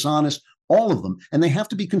mean. They're dishonest. All of them. And they have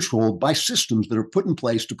to be controlled by systems that are put in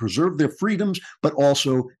place to preserve their freedoms, but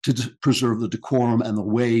also to preserve the decorum and the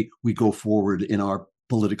way we go forward in our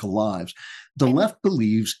political lives. The left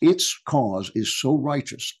believes its cause is so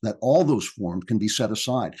righteous that all those forms can be set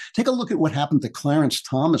aside. Take a look at what happened to Clarence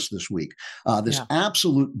Thomas this week.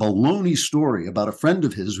 Absolute baloney story about a friend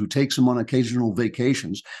of his who takes him on occasional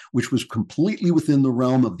vacations, which was completely within the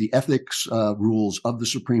realm of the ethics rules of the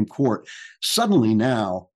Supreme Court. Suddenly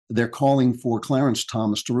now, they're calling for Clarence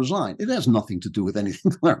Thomas to resign. It has nothing to do with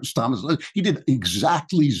anything Clarence Thomas. He did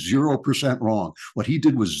exactly 0% wrong. What he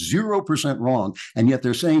did was 0% wrong, and yet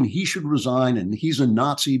they're saying he should resign, and he's a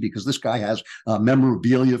Nazi because this guy has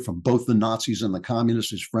memorabilia from both the Nazis and the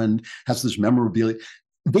communists. His friend has this memorabilia.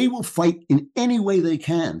 They will fight in any way they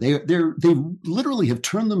can. They literally have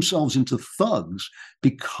turned themselves into thugs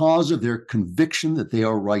because of their conviction that they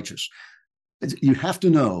are righteous. You have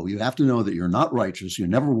to know that you're not righteous. You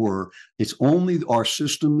never were. It's only our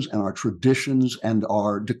systems and our traditions and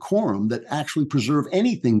our decorum that actually preserve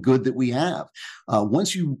anything good that we have.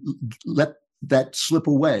 Once you let that slip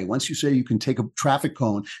away, once you say you can take a traffic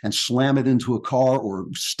cone and slam it into a car or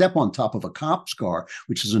step on top of a cop's car,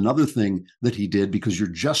 which is another thing that he did because you're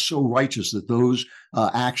just so righteous that those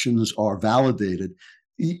actions are validated,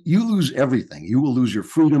 you lose everything. You will lose your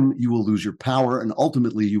freedom, you will lose your power, and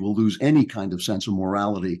ultimately you will lose any kind of sense of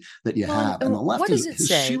morality that you have. And the left has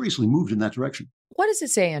seriously moved in that direction. What does it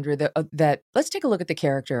say, Andrew, that let's take a look at the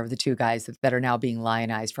character of the two guys that are now being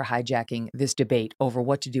lionized for hijacking this debate over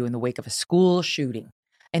what to do in the wake of a school shooting,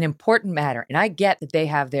 an important matter. And I get that they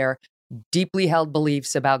have their deeply held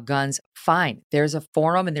beliefs about guns. Fine. There's a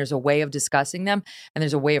forum and there's a way of discussing them and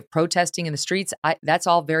there's a way of protesting in the streets. That's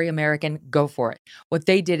all very American. Go for it. What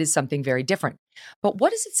they did is something very different. But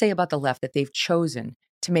what does it say about the left that they've chosen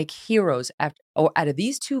to make heroes out of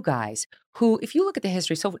these two guys who, if you look at the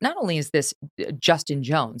history, so not only is this Justin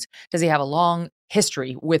Jones, does he have a long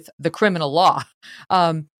history with the criminal law,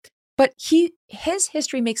 but his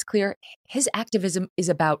history makes clear his activism is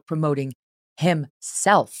about promoting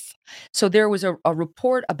himself. So there was a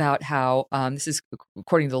report about how, this is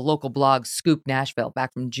according to the local blog Scoop Nashville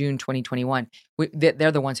back from June 2021.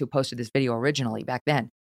 They're the ones who posted this video originally back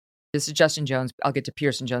then. This is Justin Jones. I'll get to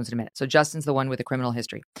Pearson Jones in a minute. So Justin's the one with a criminal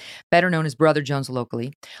history, better known as Brother Jones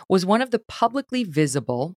locally, was one of the publicly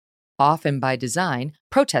visible, often by design,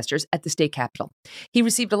 protesters at the state capitol. He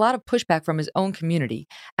received a lot of pushback from his own community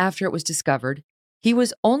after it was discovered he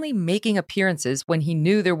was only making appearances when he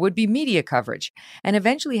knew there would be media coverage, and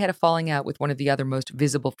eventually had a falling out with one of the other most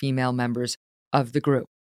visible female members of the group.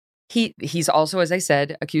 He's also, as I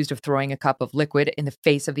said, accused of throwing a cup of liquid in the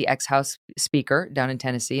face of the ex-House Speaker down in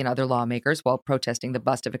Tennessee and other lawmakers while protesting the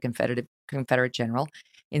bust of a Confederate general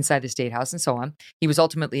inside the State House and so on. He was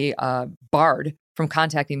ultimately barred from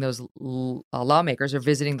contacting those lawmakers or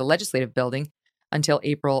visiting the legislative building until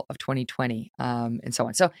April of 2020 and so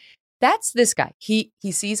on. So that's this guy. He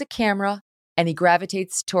sees a camera and he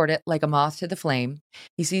gravitates toward it like a moth to the flame.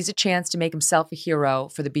 He sees a chance to make himself a hero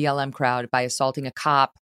for the BLM crowd by assaulting a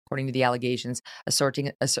cop, according to the allegations,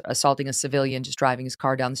 assaulting a civilian just driving his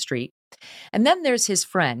car down the street. And then there's his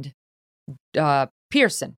friend,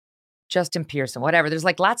 Justin Pearson, whatever. There's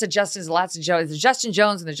like lots of Justins, lots of Joes. There's Justin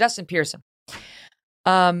Jones and there's Justin Pearson.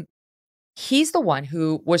 He's the one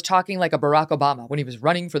who was talking like a Barack Obama when he was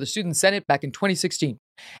running for the Student Senate back in 2016.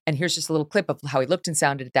 And here's just a little clip of how he looked and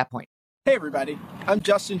sounded at that point. Hey everybody, I'm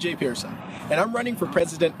Justin J. Pearson, and I'm running for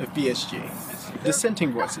president of BSG.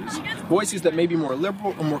 Dissenting voices that may be more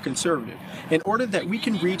liberal or more conservative, in order that we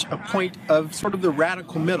can reach a point of sort of the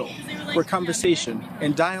radical middle, where conversation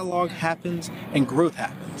and dialogue happens and growth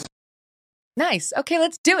happens. Nice. Okay,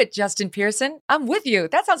 let's do it, Justin Pearson. I'm with you.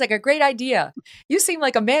 That sounds like a great idea. You seem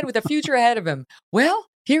like a man with a future ahead of him. Well,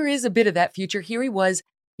 here is a bit of that future. Here he was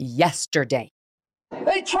yesterday.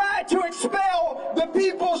 They tried to expel the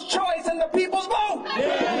people's choice and the people's vote.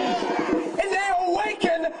 Yeah. And they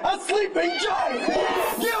awakened a sleeping giant.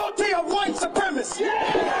 Yeah. Guilty of white supremacy.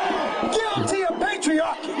 Yeah. Guilty of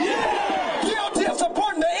patriarchy. Yeah. Guilty of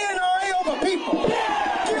supporting the NRA over people.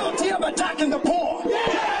 Yeah. Guilty of attacking the poor.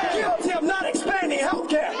 Yeah. Guilty of not expanding health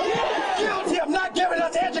care. Yeah. Guilty of not giving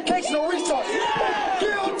us educational resources. Yeah.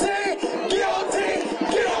 Guilty.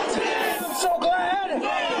 I'm so glad.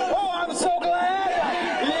 Oh, I'm so glad.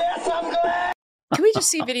 Can we just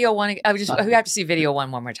see video one? We have to see video one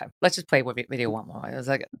more time. Let's just play video one more. I was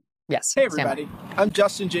like, yes. Hey everybody, I'm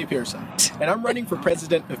Justin J. Pearson, and I'm running for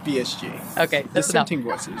president of BSG. Okay, dissenting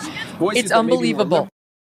voices. It's unbelievable.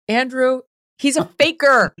 Andrew, he's a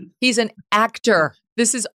faker. He's an actor.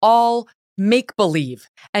 This is all make-believe,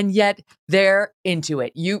 and yet they're into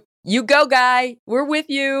it. You go, guy. We're with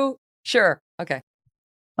you. Sure. Okay.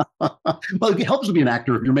 Well, it helps to be an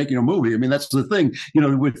actor if you're making a movie. I mean, that's the thing,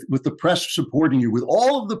 with the press supporting you, with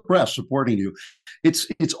all of the press supporting you, it's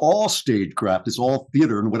all stagecraft, it's all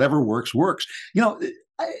theater, and whatever works. I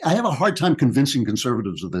have a hard time convincing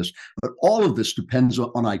conservatives of this, but all of this depends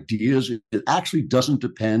on ideas. It actually doesn't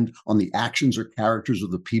depend on the actions or characters of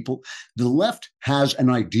the people. The left has an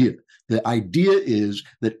idea. The idea is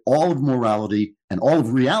that all of morality and all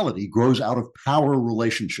of reality grows out of power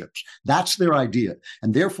relationships. That's their idea.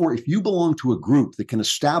 And therefore, if you belong to a group that can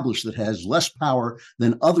establish that has less power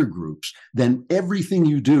than other groups, then everything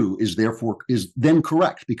you do is then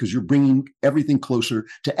correct, because you're bringing everything closer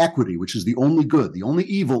to equity, which is the only good. The only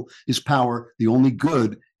evil is power. The only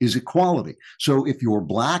good is equality. So if you're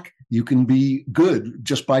Black, you can be good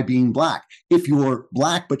just by being Black. If you're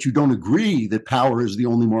Black, but you don't agree that power is the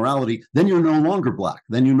only morality, then you're no longer Black.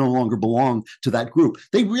 Then you no longer belong to that group.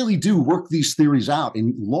 They really do work these theories out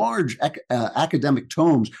in large academic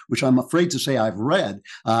tomes, which I'm afraid to say I've read,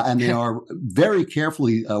 and they are very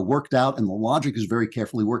carefully worked out, and the logic is very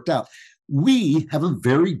carefully worked out. We have a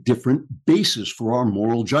very different basis for our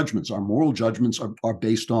moral judgments. Our moral judgments are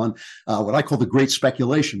based on what I call the great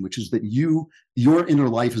speculation, which is that your inner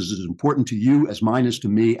life is as important to you as mine is to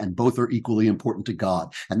me, and both are equally important to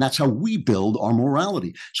God. And that's how we build our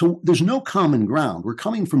morality. So there's no common ground. We're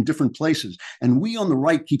coming from different places. And we on the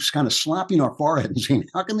right keeps kind of slapping our forehead and saying,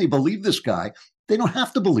 how can they believe this guy? They don't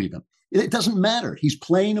have to believe him. It doesn't matter. He's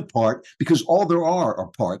playing a part because all there are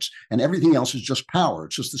parts, and everything else is just power.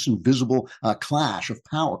 It's just this invisible clash of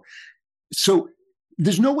power. So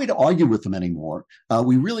there's no way to argue with them anymore.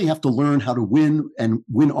 We really have to learn how to win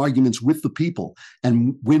arguments with the people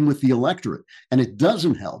and win with the electorate. And it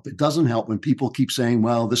doesn't help. It doesn't help when people keep saying,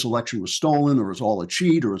 well, this election was stolen, or it's all a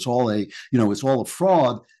cheat, or it's all a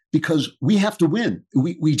fraud. Because we have to win.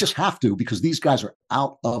 We just have to, because these guys are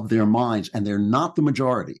out of their minds, and they're not the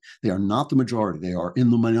majority. They are not the majority. They are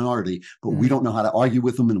in the minority, but we don't know how to argue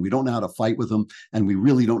with them, and we don't know how to fight with them, and we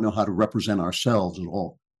really don't know how to represent ourselves at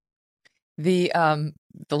all. The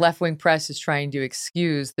left-wing press is trying to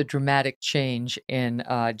excuse the dramatic change in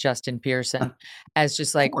Justin Pearson as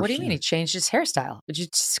just like, what do you mean he changed his hairstyle? Would you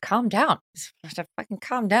just calm down? Just fucking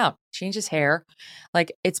calm down. Change his hair.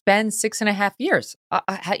 Like, it's been 6.5 years.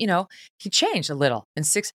 He changed a little in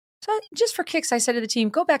 6. So just for kicks, I said to the team,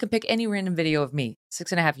 go back and pick any random video of me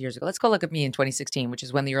 6.5 years ago. Let's go look at me in 2016, which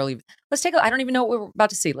is when I don't even know what we're about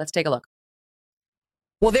to see. Let's take a look.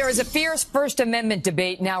 Well, there is a fierce First Amendment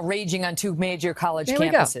debate now raging on 2 major college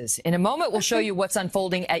campuses. In a moment, we'll show you what's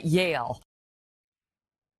unfolding at Yale.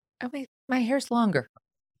 Oh, my hair's longer.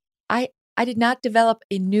 I did not develop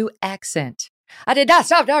a new accent. I did not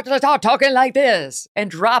stop talking like this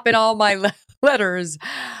and dropping all my letters.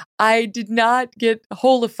 I did not get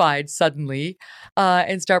holified suddenly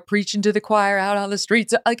and start preaching to the choir out on the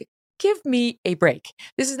streets. Like, give me a break.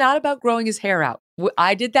 This is not about growing his hair out.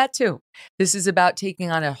 I did that too. This is about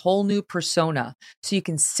taking on a whole new persona so you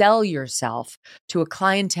can sell yourself to a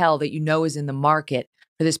clientele that you know is in the market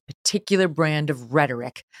for this particular brand of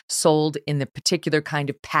rhetoric sold in the particular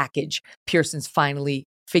kind of package Pearson's finally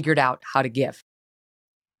figured out how to give.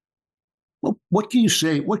 Well, what can you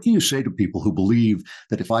say? What can you say to people who believe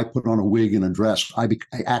that if I put on a wig and a dress, I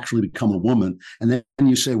actually become a woman? And then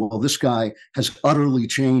you say, well, this guy has utterly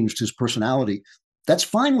changed his personality. That's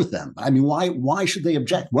fine with them. I mean, why should they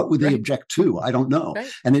object? What would they object to? I don't know.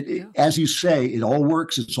 Right. And as you say, it all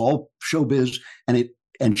works. It's all showbiz,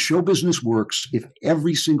 and show business works if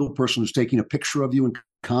every single person who's taking a picture of you and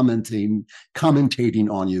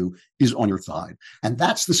commentating on you is on your side. And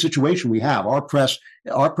that's the situation we have. Our press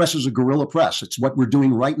is a guerrilla press. It's what we're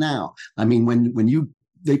doing right now. I mean, when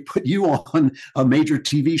they put you on a major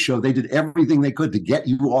TV show, they did everything they could to get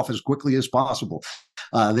you off as quickly as possible.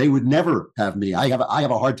 They would never have me. I have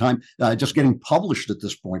a hard time just getting published at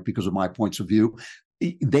this point because of my points of view.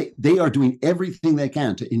 They are doing everything they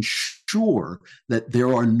can to ensure that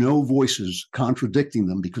there are no voices contradicting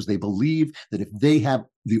them, because they believe that if they have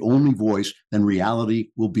the only voice, then reality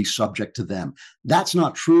will be subject to them. That's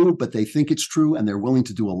not true, but they think it's true, and they're willing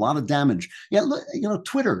to do a lot of damage. Yeah,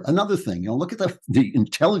 Twitter, another thing. Look at the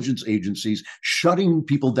intelligence agencies shutting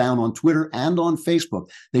people down on Twitter and on Facebook.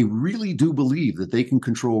 They really do believe that they can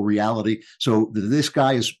control reality. So this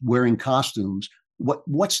guy is wearing costumes.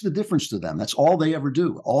 What's the difference to them? That's all they ever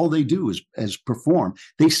do. All they do is perform.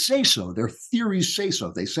 They say so. Their theories say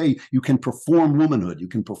so. They say you can perform womanhood, you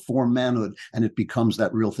can perform manhood, and it becomes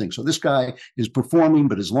that real thing. So this guy is performing,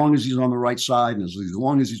 but as long as he's on the right side, and as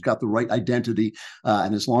long as he's got the right identity,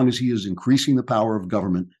 and as long as he is increasing the power of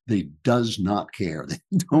government, they does not care. They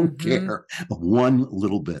don't care one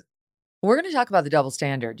little bit. We're going to talk about the double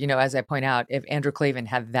standard. As I point out, if Andrew Klavan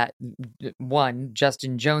had that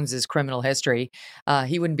Justin Jones's criminal history,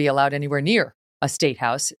 he wouldn't be allowed anywhere near a state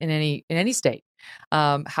house in any state.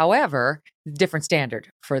 However, different standard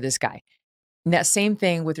for this guy. Now, same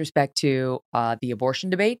thing with respect to the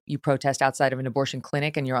abortion debate. You protest outside of an abortion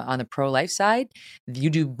clinic and you're on the pro-life side.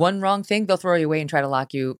 You do one wrong thing, they'll throw you away and try to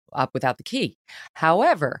lock you up without the key.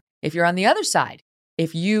 However, if you're on the other side,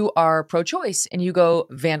 if you are pro-choice and you go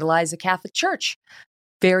vandalize a Catholic church,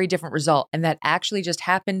 very different result. And that actually just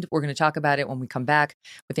happened. We're going to talk about it when we come back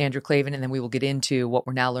with Andrew Klavan, and then we will get into what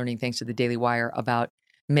we're now learning thanks to the Daily Wire about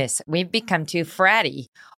we've become too fratty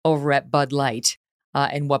over at Bud Light,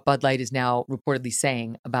 and what Bud Light is now reportedly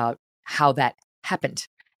saying about how that happened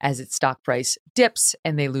as its stock price dips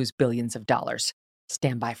and they lose billions of dollars.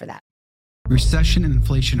 Stand by for that. Recession and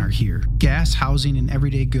inflation are here. Gas, housing, and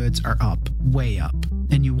everyday goods are up, way up.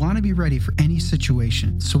 And you want to be ready for any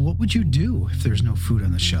situation. So what would you do if there's no food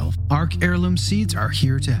on the shelf? ARC Heirloom Seeds are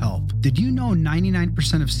here to help. Did you know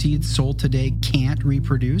 99% of seeds sold today can't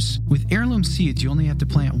reproduce? With Heirloom Seeds, you only have to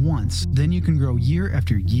plant once. Then you can grow year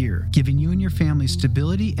after year, giving you and your family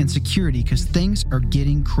stability and security because things are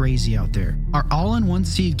getting crazy out there. Our all-in-one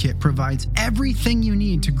seed kit provides everything you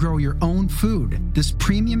need to grow your own food. This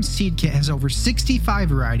premium seed kit has over over 65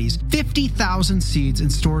 varieties, 50,000 seeds,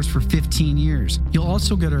 and stores for 15 years. You'll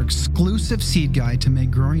also get our exclusive seed guide to make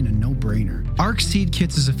growing a no-brainer. ARC Seed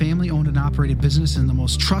Kits is a family-owned and operated business and the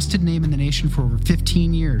most trusted name in the nation for over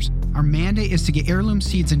 15 years. Our mandate is to get heirloom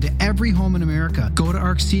seeds into every home in America. Go to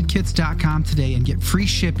arcseedkits.com today and get free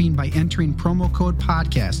shipping by entering promo code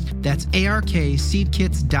podcast. That's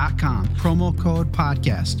ARKseedkits.com, promo code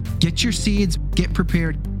podcast. Get your seeds, get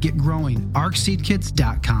prepared, get growing.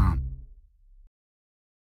 arcseedkits.com.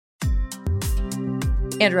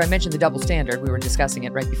 Andrew, I mentioned the double standard. We were discussing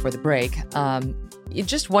it right before the break.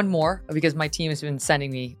 Just one more, because my team has been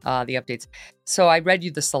sending me the updates. So I read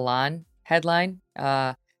you the Salon headline.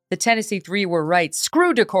 The Tennessee Three were right.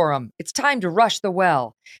 Screw decorum. It's time to rush the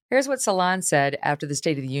well. Here's what Salon said after the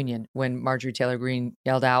State of the Union when Marjorie Taylor Greene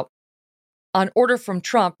yelled out, on order from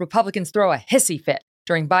Trump, Republicans throw a hissy fit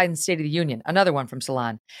during Biden's State of the Union. Another one from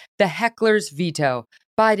Salon. The heckler's veto.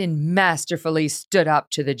 Biden masterfully stood up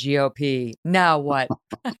to the GOP. Now what?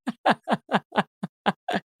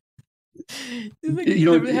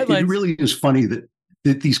 It really is funny that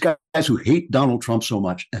these guys who hate Donald Trump so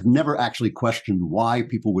much have never actually questioned why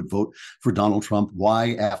people would vote for Donald Trump,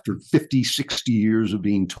 why after 50, 60 years of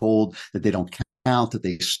being told that they don't count, that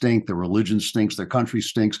they stink, their religion stinks, their country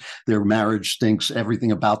stinks, their marriage stinks,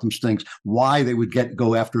 everything about them stinks, why they would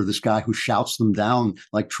go after this guy who shouts them down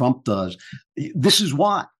like Trump does. This is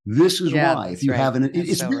why. This is why. If you have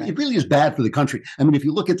it really is bad for the country. I mean, if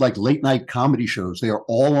you look at like late night comedy shows, they are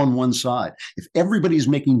all on one side. If everybody's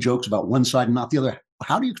making jokes about one side and not the other,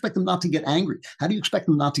 how do you expect them not to get angry? How do you expect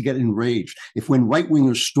them not to get enraged? If when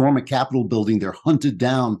right-wingers storm a Capitol building, they're hunted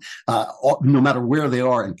down no matter where they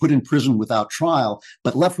are and put in prison without trial,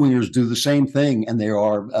 but left-wingers do the same thing and they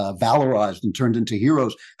are valorized and turned into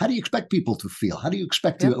heroes, how do you expect people to feel? How do you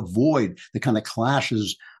expect to avoid the kind of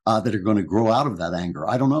clashes that are going to grow out of that anger?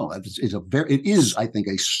 I don't know. It is, I think,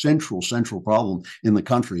 a central problem in the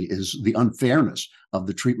country is the unfairness of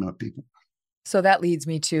the treatment of people. So that leads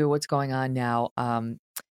me to what's going on now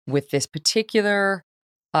with this particular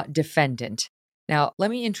defendant. Now,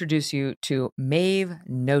 let me introduce you to Maeve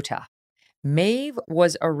Nota. Maeve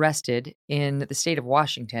was arrested in the state of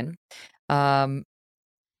Washington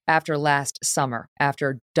after last summer,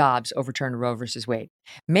 after Dobbs overturned Roe versus Wade.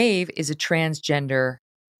 Maeve is a transgender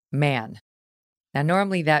man. Now,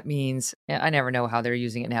 normally that means, I never know how they're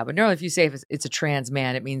using it now, but normally if you say if it's a trans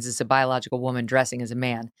man, it means it's a biological woman dressing as a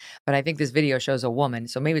man. But I think this video shows a woman,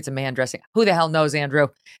 so maybe it's a man dressing. Who the hell knows, Andrew?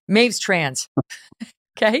 Maeve's trans.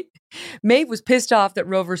 Okay? Maeve was pissed off that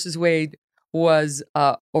Roe versus Wade was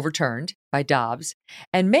overturned by Dobbs,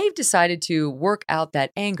 and Maeve decided to work out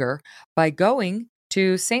that anger by going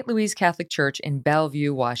to St. Louis Catholic Church in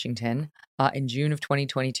Bellevue, Washington, in June of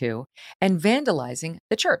 2022, and vandalizing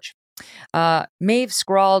the church. Maeve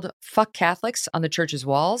scrawled "fuck Catholics" on the church's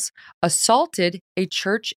walls, assaulted a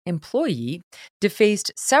church employee,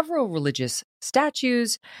 defaced several religious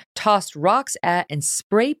statues, tossed rocks at and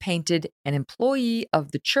spray painted an employee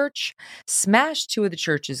of the church, smashed two of the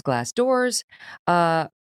church's glass doors,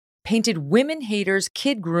 painted women haters,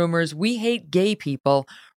 kid groomers, we hate gay people,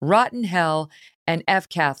 rotten hell, and F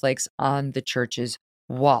Catholics on the church's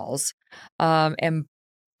walls, and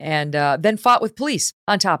then fought with police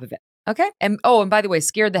on top of it. Okay. And by the way,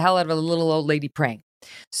 scared the hell out of a little old lady praying.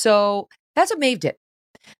 So that's what Maeve did.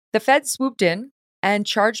 The feds swooped in and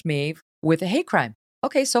charged Maeve with a hate crime.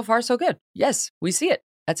 Okay. So far, so good. Yes, we see it.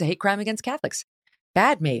 That's a hate crime against Catholics.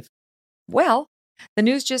 Bad Maeve. Well, the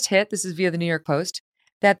news just hit. This is via the New York Post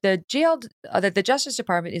that the Justice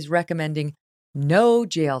Department is recommending no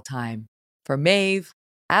jail time for Maeve.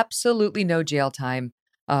 Absolutely no jail time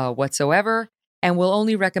whatsoever. And will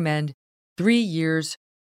only recommend 3 years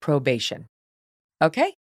probation.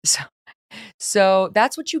 Okay? So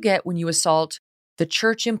that's what you get when you assault the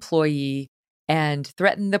church employee and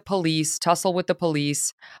threaten the police, tussle with the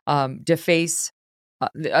police, deface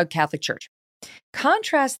a Catholic church.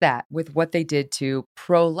 Contrast that with what they did to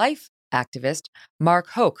pro-life activist Mark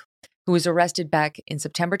Hoke, who was arrested back in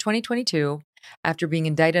September 2022 after being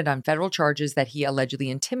indicted on federal charges that he allegedly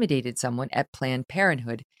intimidated someone at Planned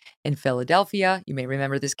Parenthood in Philadelphia. You may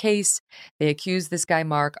remember this case. They accused this guy,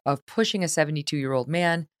 Mark, of pushing a 72-year-old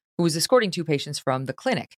man who was escorting two patients from the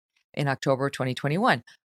clinic in October 2021.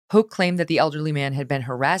 Hoke claimed that the elderly man had been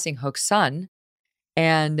harassing Hoke's son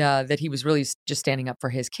and that he was really just standing up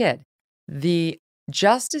for his kid. The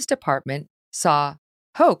Justice Department saw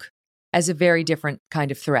Hoke as a very different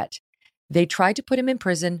kind of threat. They tried to put him in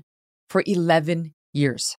prison for 11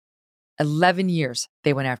 years. 11 years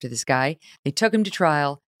they went after this guy. They took him to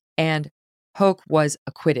trial, and Hoke was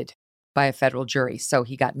acquitted by a federal jury. So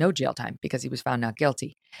he got no jail time because he was found not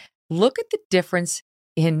guilty. Look at the difference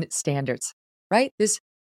in standards, right? This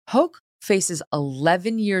Hoke faces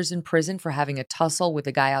 11 years in prison for having a tussle with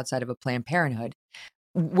a guy outside of a Planned Parenthood,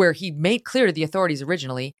 where he made clear to the authorities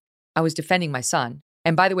originally, I was defending my son.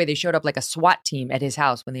 And by the way, they showed up like a SWAT team at his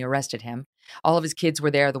house when they arrested him. All of his kids were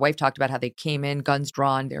there. The wife talked about how they came in, guns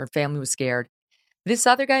drawn, their family was scared. This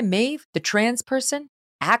other guy, Maeve, the trans person,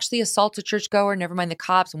 actually assaults a churchgoer, never mind the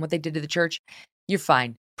cops and what they did to the church. You're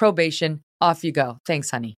fine. Probation, off you go.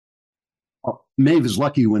 Thanks, honey. Maeve is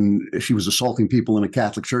lucky when she was assaulting people in a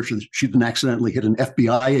Catholic church. She didn't accidentally hit an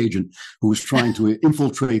FBI agent who was trying to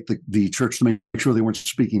infiltrate the church to make sure they weren't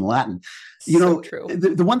speaking Latin. You know,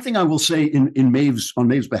 the one thing I will say on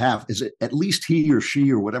Maeve's behalf is that at least he or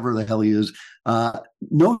she or whatever the hell he is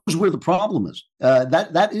knows where the problem is.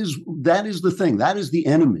 That is the thing. That is the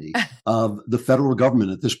enemy of the federal government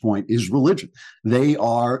at this point is religion. They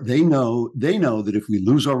know that if we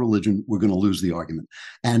lose our religion, we're going to lose the argument.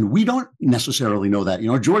 And we don't necessarily know that. You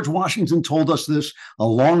know, George Washington told us this a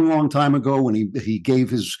long, long time ago when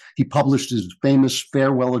he published his famous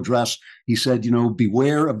farewell address. He said, you know,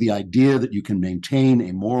 beware of the idea that you can maintain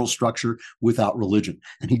a moral structure without religion.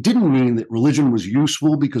 And he didn't mean that religion was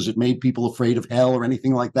useful because it made people afraid of hell or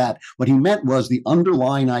anything like that. What he meant was the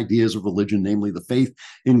underlying ideas of religion, namely the faith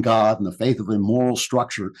in God and the faith of a moral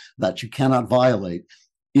structure that you cannot violate,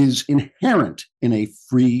 is inherent in a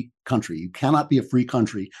free country. You cannot be a free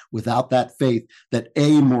country without that faith that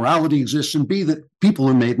A, morality exists, and B, that people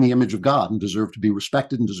are made in the image of God and deserve to be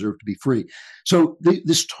respected and deserve to be free. So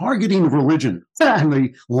this targeting of religion and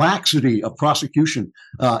the laxity of prosecution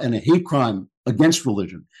and a hate crime against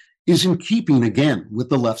religion is in keeping, again, with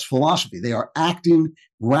the left's philosophy. They are acting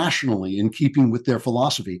rationally in keeping with their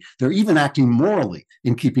philosophy. They're even acting morally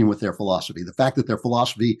in keeping with their philosophy. The fact that their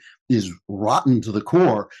philosophy is rotten to the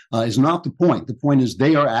core is not the point. The point is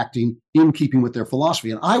they are acting in keeping with their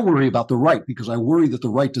philosophy. And I worry about the right because I worry that the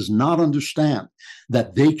right does not understand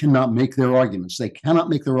that they cannot make their arguments. They cannot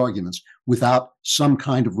make their arguments without some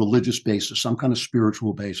kind of religious basis, some kind of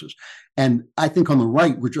spiritual basis. And I think on the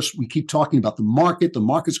right, we keep talking about the market. The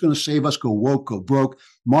market's going to save us, go woke, go broke.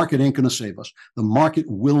 Market ain't going to save us. The market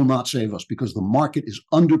will not save us because the market is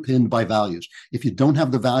underpinned by values. If you don't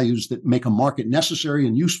have the values that make a market necessary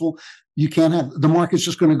and useful, you can't have the market's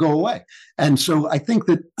just going to go away. And so I think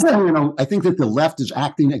that, the left is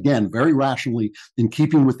acting, again, very rationally in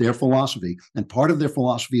keeping with their philosophy. And part of their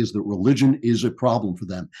philosophy is that religion is a problem for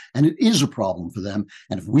them. And it is a problem for them.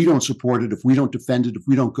 And if we don't support it, if we don't defend it, if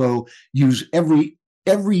we don't go use every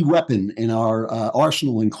weapon in our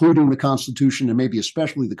arsenal, including the Constitution and maybe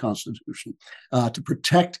especially the Constitution, to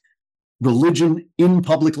protect religion in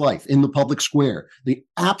public life, in the public square, the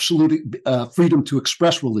absolute freedom to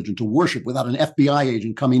express religion, to worship without an FBI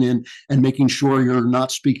agent coming in and making sure you're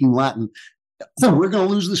not speaking Latin. So we're going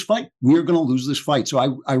to lose this fight. We're going to lose this fight.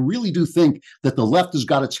 So I really do think that the left has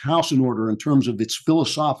got its house in order in terms of its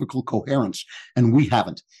philosophical coherence, and we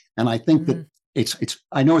haven't. And I think that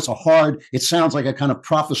I know it sounds like a kind of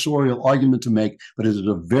professorial argument to make, but it is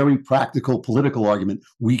a very practical political argument.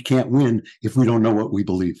 We can't win if we don't know what we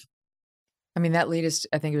believe. I mean, that latest,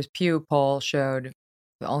 I think it was Pew poll showed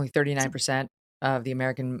only 39% of the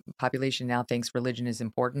American population now thinks religion is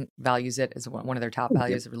important, values it as one of their top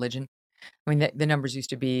values of religion. I mean, the numbers used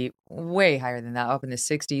to be way higher than that, up in the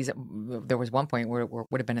 60s. There was one point where it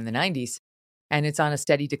would have been in the 90s, and it's on a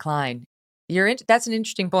steady decline. That's an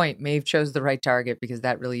interesting point. Maeve chose the right target because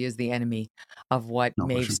that really is the enemy of what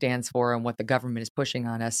Maeve stands for and what the government is pushing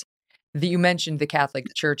on us. You mentioned the Catholic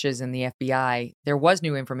churches and the FBI. There was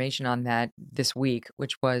new information on that this week,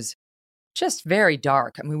 which was just very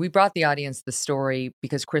dark. I mean, we brought the audience the story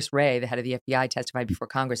because Chris Wray, the head of the FBI, testified before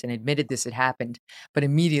Congress and admitted this had happened, but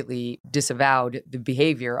immediately disavowed the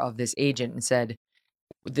behavior of this agent and said,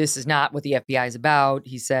 this is not what the FBI is about.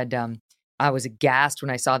 He said, I was aghast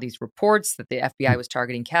when I saw these reports that the FBI was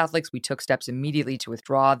targeting Catholics. We took steps immediately to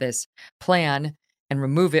withdraw this plan and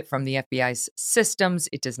remove it from the FBI's systems.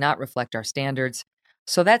 It does not reflect our standards.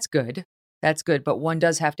 So that's good. That's good. But one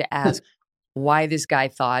does have to ask why this guy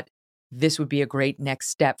thought this would be a great next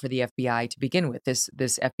step for the FBI to begin with, this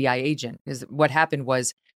FBI agent. Because what happened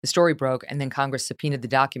was the story broke and then Congress subpoenaed the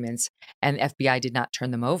documents and the FBI did not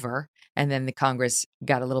turn them over. And then the Congress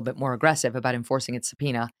got a little bit more aggressive about enforcing its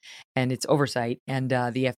subpoena and its oversight. And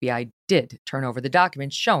the FBI did turn over the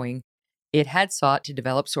documents showing it had sought to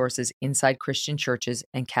develop sources inside Christian churches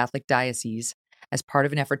and Catholic dioceses as part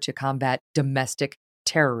of an effort to combat domestic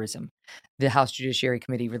terrorism. The House Judiciary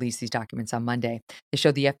Committee released these documents on Monday. They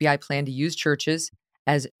showed the FBI planned to use churches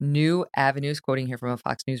as new avenues, quoting here from a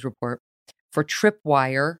Fox News report, for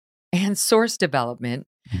tripwire and source development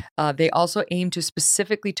They also aim to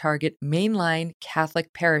specifically target mainline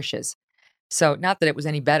Catholic parishes. So not that it was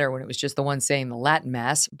any better when it was just the one saying the Latin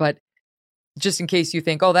Mass, but just in case you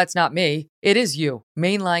think, oh, that's not me, it is you.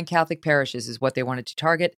 Mainline Catholic parishes is what they wanted to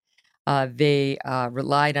target. They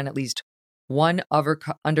relied on at least one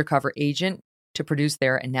undercover agent to produce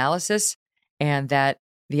their analysis, and that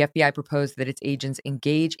the FBI proposed that its agents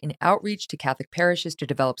engage in outreach to Catholic parishes to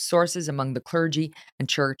develop sources among the clergy and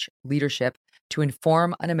church leadership to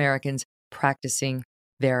inform on Americans practicing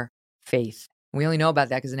their faith. We only know about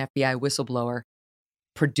that because an FBI whistleblower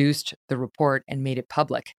produced the report and made it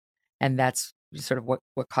public. And that's sort of what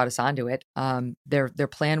caught us onto it. Their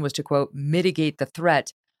plan was to, quote, mitigate the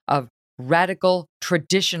threat of radical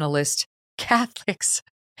traditionalist Catholics.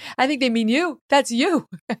 I think they mean you. That's you.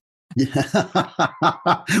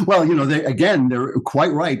 Well, they're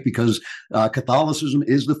quite right, because Catholicism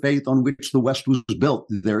is the faith on which the West was built.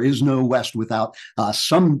 There is no West without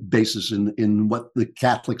some basis in what the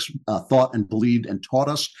Catholics thought and believed and taught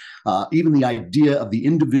us. Even the idea of the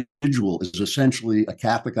individual is essentially a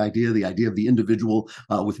Catholic idea. The idea of the individual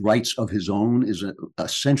with rights of his own is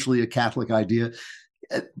essentially a Catholic idea.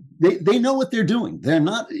 They know what they're doing. They're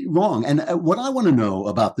not wrong. And what I want to know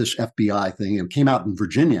about this FBI thing, it came out in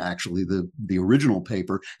Virginia, actually, the original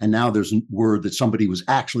paper, and now there's a word that somebody was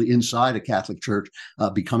actually inside a Catholic church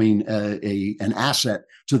becoming an asset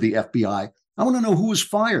to the FBI. I want to know who was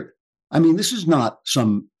fired. I mean, this is not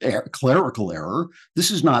some clerical error.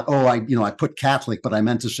 This is not, I put Catholic, but I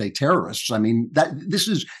meant to say terrorists. I mean, this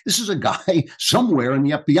is a guy somewhere in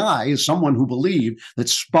the FBI is someone who believed that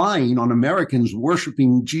spying on Americans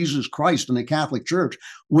worshiping Jesus Christ in the Catholic Church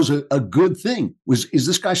was a good thing. Is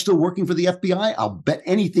this guy still working for the FBI? I'll bet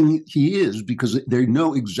anything he is, because they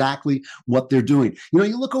know exactly what they're doing.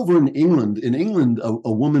 You look over in England. In England,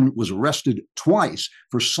 a woman was arrested twice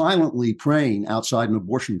for silently praying outside an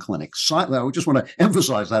abortion clinic. I just want to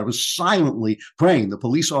emphasize that. It was silently praying. The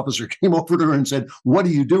police officer came over to her and said, "What are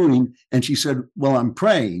you doing?" And she said, "Well, I'm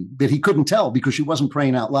praying." But he couldn't tell because she wasn't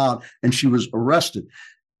praying out loud, and she was arrested.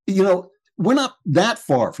 We're not that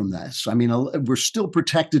far from this. I mean, we're still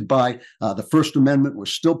protected by the First Amendment. We're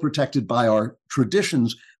still protected by our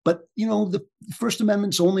traditions. But, the First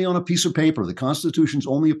Amendment's only on a piece of paper. The Constitution's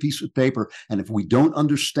only a piece of paper. And if we don't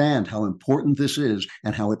understand how important this is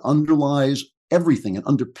and how it underlies everything and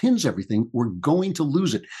underpins everything, we're going to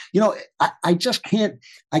lose it. I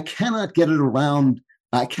cannot get it around.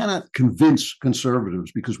 I cannot convince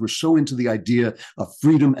conservatives, because we're so into the idea of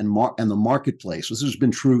freedom and the marketplace. This has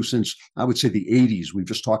been true since, I would say, the 80s. We've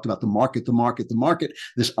just talked about the market.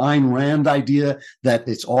 This Ayn Rand idea that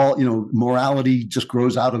it's all, morality just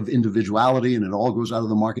grows out of individuality and it all grows out of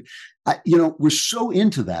the market. We're so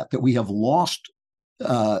into that we have lost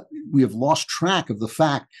track of the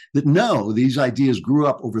fact that no, these ideas grew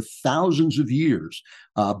up over thousands of years,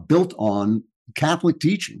 built on Catholic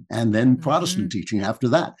teaching and then Protestant teaching after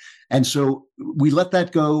that. And so we let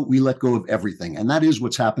that go. We let go of everything. And that is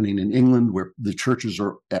what's happening in England, where the churches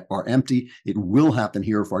are empty. It will happen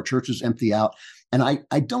here if our churches empty out. And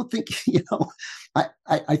I don't think,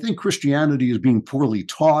 I think Christianity is being poorly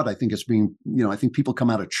taught. I think it's being, I think people come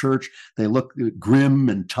out of church, they look grim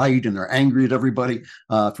and tight and they're angry at everybody.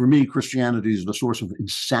 For me, Christianity is the source of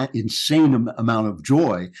insane amount of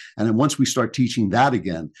joy. And then once we start teaching that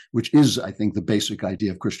again, which is, I think, the basic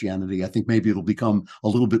idea of Christianity, I think maybe it'll become a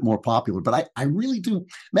little bit more popular. But I really do,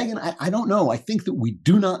 Megan, I don't know. I think that we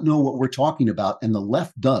do not know what we're talking about. And the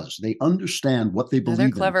left does. They understand what they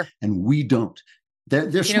believe in, and we don't.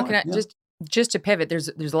 They're smart. Just to pivot, there's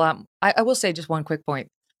a lot. I will say just one quick point.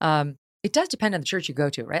 It does depend on the church you go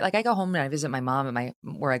to, right? Like I go home and I visit my mom at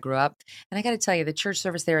where I grew up, and I got to tell you, the church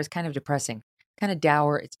service there is kind of depressing, kind of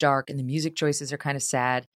dour. It's dark, and the music choices are kind of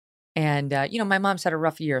sad. And my mom's had a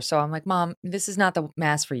rough year, so I'm like, Mom, this is not the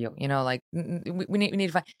mass for you. We need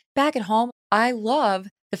to find. Back at home, I love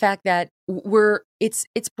the fact that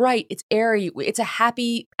it's bright, it's airy, it's a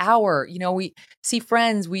happy hour. We see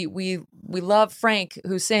friends, we love Frank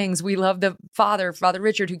who sings, we love the Father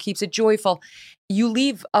Richard who keeps it joyful. You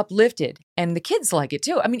leave uplifted, and the kids like it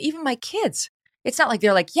too. I mean, even my kids, it's not like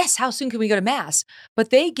they're like, yes, how soon can we go to mass?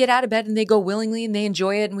 But they get out of bed and they go willingly and they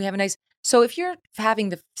enjoy it, and we have a nice. So if you're having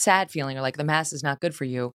the sad feeling or like the mass is not good for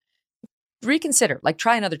you, reconsider, like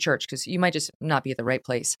try another church, because you might just not be at the right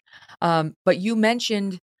place. But you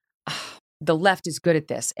mentioned the left is good at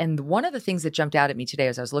this. And one of the things that jumped out at me today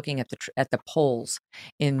as I was looking at the polls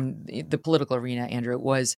in the political arena, Andrew,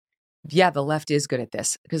 was, the left is good at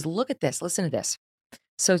this. Because look at this, listen to this.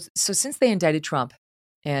 So since they indicted Trump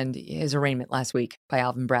and his arraignment last week by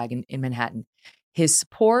Alvin Bragg in Manhattan, his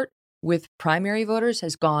support with primary voters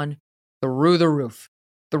has gone through the roof.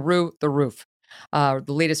 through the roof. The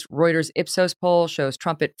latest Reuters Ipsos poll shows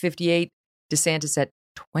Trump at 58, DeSantis at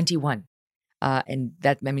 21. And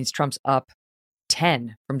that means Trump's up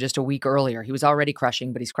 10 from just a week earlier. He was already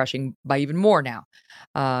crushing, but he's crushing by even more now.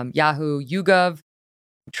 Yahoo YouGov,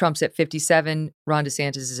 Trump's at 57. Ron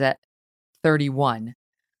DeSantis is at 31.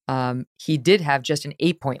 He did have just an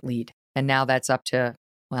 8-point lead. And now that's up to,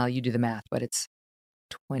 well, you do the math, but it's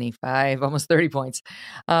 25, almost 30 points.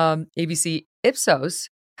 ABC Ipsos,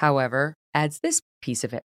 however, adds this piece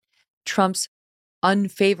of it. Trump's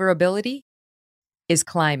unfavorability is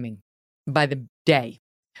climbing by the day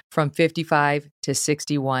from 55 to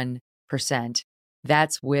 61%.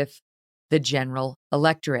 That's with the general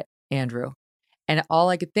electorate, Andrew. And all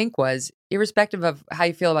I could think was, irrespective of how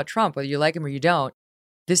you feel about Trump, whether you like him or you don't,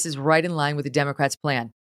 this is right in line with the Democrats'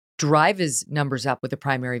 plan. Drive his numbers up with the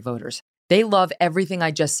primary voters. They love everything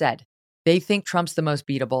I just said. They think Trump's the most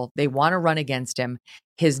beatable. They want to run against him.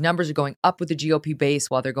 His numbers are going up with the GOP base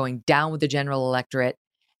while they're going down with the general electorate.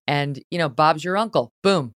 And, Bob's your uncle.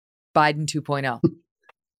 Boom. Biden 2.0.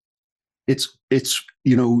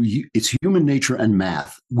 It's human nature and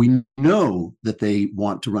math. We know that they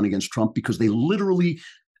want to run against Trump because they literally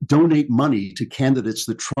donate money to candidates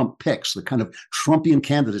that Trump picks, the kind of Trumpian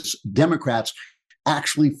candidates. Democrats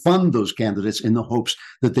actually fund those candidates in the hopes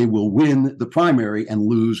that they will win the primary and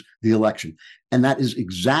lose the election. And that is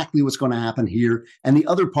exactly what's going to happen here. And the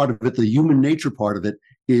other part of it, the human nature part of it,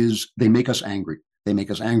 is they make us angry. They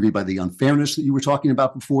make us angry by the unfairness that you were talking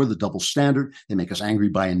about before, the double standard. They make us angry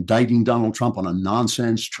by indicting Donald Trump on a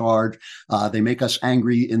nonsense charge. They make us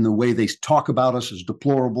angry in the way they talk about us as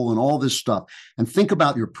deplorable and all this stuff. And think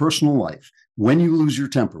about your personal life. When you lose your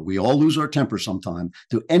temper, we all lose our temper sometime.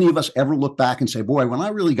 Do any of us ever look back and say, boy, when I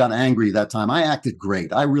really got angry that time, I acted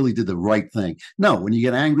great. I really did the right thing. No, when you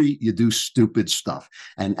get angry, you do stupid stuff.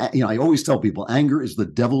 And, I always tell people anger is the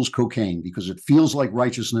devil's cocaine because it feels like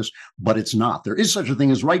righteousness, but it's not. There is such a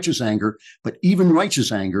thing as righteous anger, but even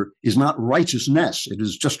righteous anger is not righteousness. It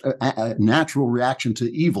is just a natural reaction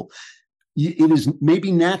to evil. It is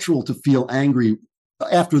maybe natural to feel angry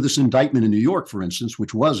after this indictment in New York, for instance,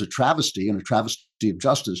 which was a travesty and a travesty of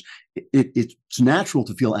justice. It's natural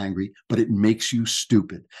to feel angry, but it makes you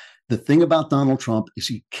stupid. The thing about Donald Trump is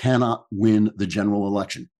he cannot win the general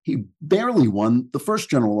election. He barely won the first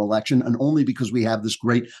general election, and only because we have this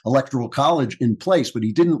great electoral college in place, but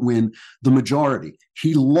he didn't win the majority.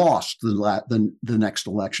 He lost the next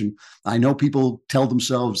election. I know people tell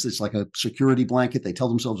themselves it's like a security blanket. They tell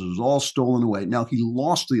themselves it was all stolen away. Now, he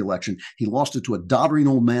lost the election. He lost it to a doddering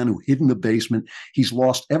old man who hid in the basement. He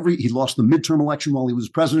lost the midterm election while he was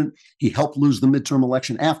president. He helped lose the midterm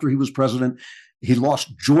election after he was president. He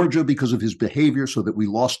lost Georgia because of his behavior, so that we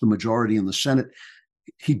lost the majority in the Senate.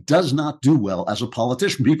 He does not do well as a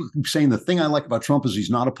politician. People keep saying the thing I like about Trump is he's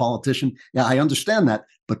not a politician. Yeah, I understand that,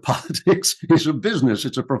 but politics is a business.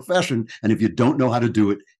 It's a profession. And if you don't know how to do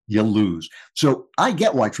it, you lose. So I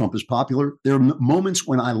get why Trump is popular. There are moments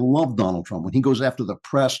when I love Donald Trump. When he goes after the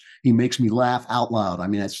press, he makes me laugh out loud. I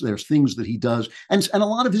mean, there's things that he does. And a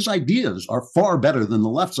lot of his ideas are far better than the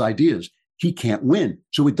left's ideas. He can't win,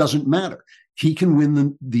 so it doesn't matter. He can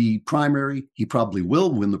win the primary. He probably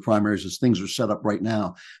will win the primaries as things are set up right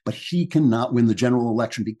now, but he cannot win the general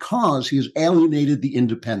election because he has alienated the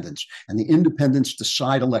independents, and the independents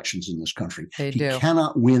decide elections in this country. He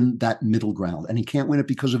cannot win that middle ground, and he can't win it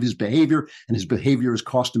because of his behavior, and his behavior has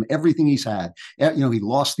cost him everything he's had. He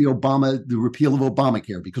lost the repeal of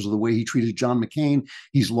Obamacare because of the way he treated John McCain.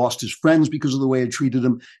 He's lost his friends because of the way he treated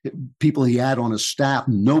them. People he had on his staff,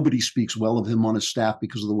 nobody speaks well of him on his staff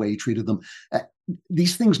because of the way he treated them.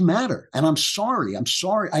 These things matter. And I'm sorry.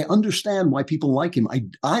 I understand why people like him.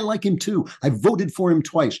 I like him too. I voted for him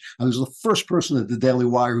twice. I was the first person at the Daily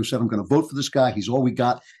Wire who said, I'm going to vote for this guy. He's all we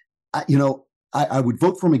got. I would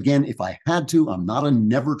vote for him again if I had to. I'm not a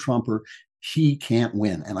never Trumper. He can't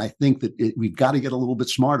win. And I think that we've got to get a little bit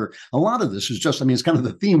smarter. A lot of this is just, it's kind of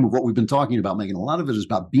the theme of what we've been talking about, Megan. A lot of it is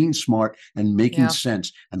about being smart and making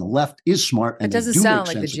sense. And the left is smart, and they do make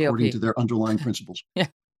sense according to their underlying principles. Yeah.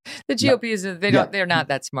 The GOP is they're not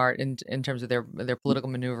that smart in terms of their political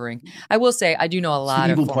maneuvering. I will say I do know a lot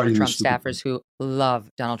of former Trump staffers who love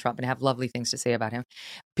Donald Trump and have lovely things to say about him.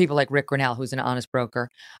 People like Rick Grinnell, who's an honest broker.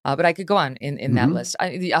 But I could go on in that list.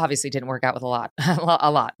 It obviously didn't work out with a lot.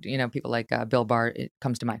 People like Bill Barr, it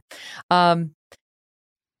comes to mind.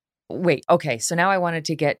 Wait, okay. So now I wanted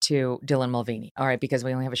to get to Dylan Mulvaney. All right, because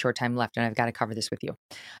we only have a short time left and I've got to cover this with you.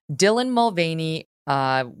 Dylan Mulvaney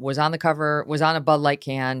was on the cover, was on a Bud Light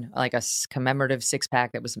can, like a commemorative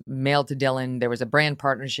 6-pack that was mailed to Dylan. There was a brand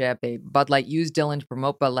partnership. Bud Light used Dylan to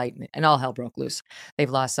promote Bud Light, and all hell broke loose. They've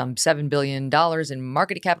lost some $7 billion in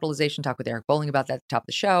market capitalization. Talk with Eric Bolling about that at the top of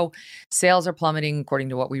the show. Sales are plummeting, according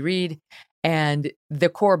to what we read. And the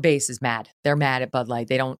core base is mad. They're mad at Bud Light.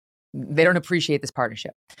 They don't appreciate this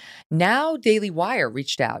partnership. Now, Daily Wire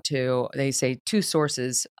reached out to, they say, 2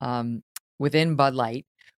 sources within Bud Light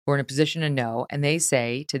who are in a position to know, and they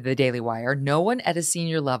say to the Daily Wire, no one at a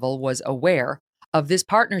senior level was aware of this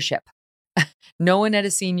partnership. No one at a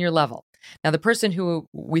senior level. Now, the person who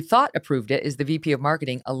we thought approved it is the VP of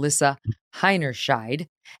Marketing, Alyssa Heinerscheid.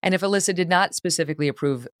 And if Alyssa did not specifically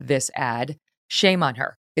approve this ad, shame on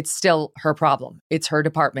her. It's still her problem. It's her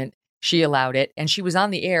department. She allowed it. And she was on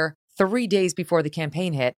the air 3 days before the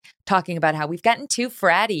campaign hit, talking about how we've gotten too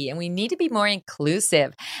fratty and we need to be more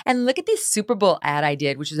inclusive. And look at this Super Bowl ad I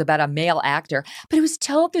did, which is about a male actor, but it was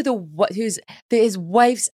told through his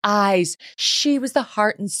wife's eyes. She was the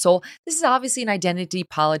heart and soul. This is obviously an identity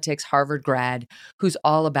politics Harvard grad who's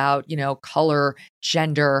all about, color,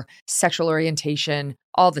 gender, sexual orientation,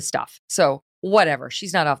 all the stuff. So whatever,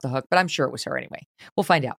 she's not off the hook, but I'm sure it was her anyway. We'll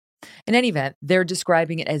find out. In any event, they're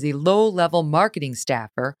describing it as a low-level marketing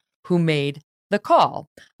staffer who made the call,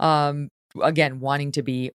 again, wanting to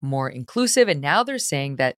be more inclusive. And now they're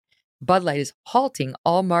saying that Bud Light is halting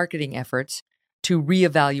all marketing efforts to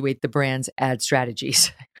reevaluate the brand's ad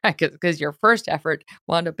strategies, because your first effort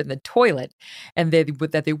wound up in the toilet, and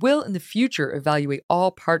that they will in the future evaluate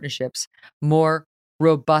all partnerships more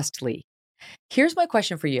robustly. Here's my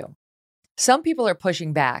question for you. Some people are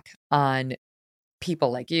pushing back on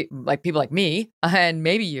people like you, like people like me, and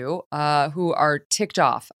maybe you, who are ticked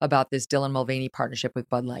off about this Dylan Mulvaney partnership with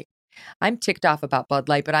Bud Light. I'm ticked off about Bud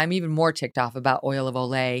Light, but I'm even more ticked off about Oil of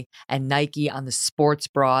Olay and Nike on the sports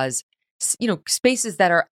bras, spaces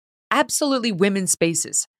that are absolutely women's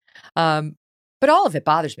spaces. But all of it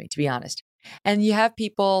bothers me, to be honest. And you have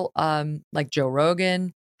people like Joe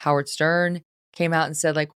Rogan, Howard Stern came out and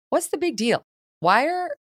said, like, what's the big deal? Why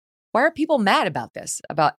are people mad about this?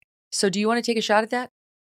 So do you want to take a shot at that?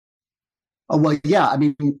 Oh, well, yeah. I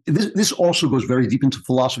mean, this also goes very deep into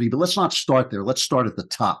philosophy, but let's not start there. Let's start at the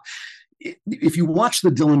top. If you watch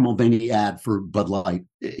the Dylan Mulvaney ad for Bud Light,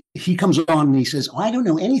 he comes on and he says, I don't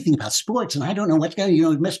know anything about sports, and I don't know what's going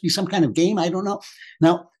on. It must be some kind of game. I don't know.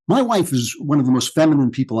 Now, my wife is one of the most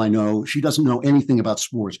feminine people I know. She doesn't know anything about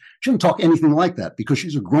sports. She doesn't talk anything like that because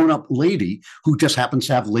she's a grown-up lady who just happens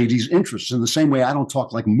to have ladies' interests. In the same way, I don't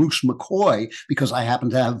talk like Moose McCoy because I happen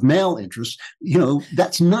to have male interests.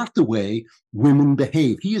 That's not the way women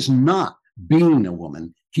behave. He is not being a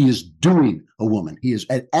woman. He is doing a woman. He is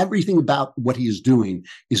everything about what he is doing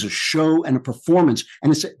is a show and a performance,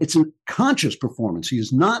 and it's a conscious performance. He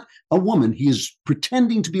is not a woman. He is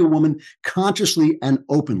pretending to be a woman consciously and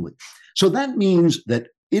openly. So that means that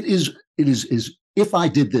it is if I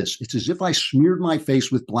did this, it's as if I smeared my face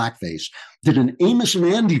with blackface, did an Amos and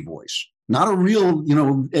Andy voice, not a real,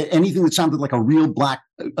 anything that sounded like a real black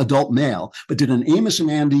adult male, but did an Amos and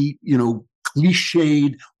Andy,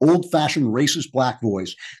 cliched, old-fashioned racist black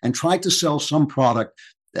voice and tried to sell some product,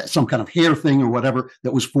 some kind of hair thing or whatever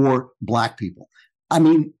that was for black people. I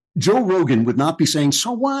mean, Joe Rogan would not be saying,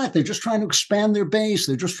 so what? They're just trying to expand their base.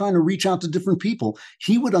 They're just trying to reach out to different people.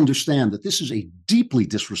 He would understand that this is a deeply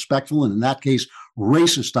disrespectful and, in that case,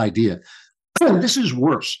 racist idea. This is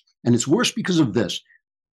worse. And it's worse because of this.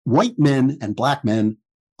 White men and black men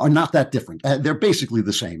are not that different. They're basically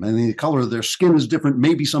the same. I mean, the color of their skin is different.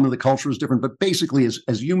 Maybe some of the culture is different, but basically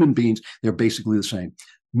as human beings, they're basically the same.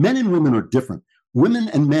 Men and women are different. Women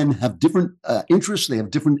and men have different interests. They have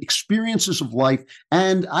different experiences of life.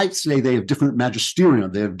 And I'd say they have different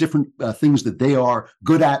magisterium. They have different things that they are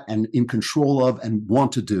good at and in control of and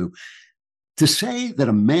want to do. To say that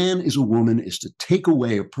a man is a woman is to take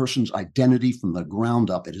away a person's identity from the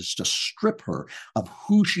ground up. It is to strip her of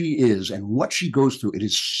who she is and what she goes through. It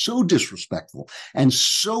is so disrespectful and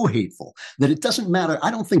so hateful that it doesn't matter.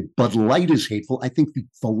 I don't think Bud Light is hateful. I think the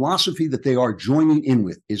philosophy that they are joining in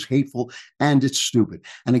with is hateful and it's stupid.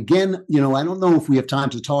 And again, I don't know if we have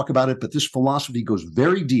time to talk about it, but this philosophy goes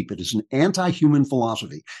very deep. It is an anti-human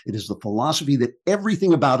philosophy. It is the philosophy that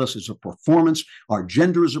everything about us is a performance. Our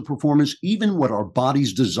gender is a performance. Even what our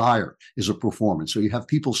bodies desire is a performance. So you have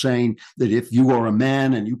people saying that if you are a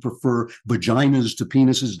man and you prefer vaginas to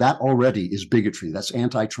penises, that already is bigotry. That's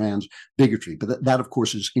anti-trans bigotry. But that, of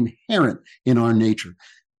course, is inherent in our nature.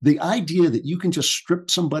 The idea that you can just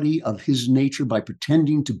strip somebody of his nature by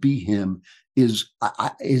pretending to be him is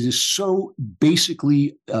so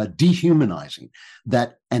basically dehumanizing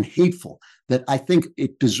and hateful that I think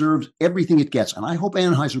it deserves everything it gets. And I hope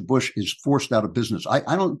Anheuser-Busch is forced out of business.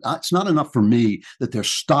 It's not enough for me that their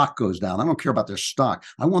stock goes down. I don't care about their stock.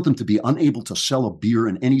 I want them to be unable to sell a beer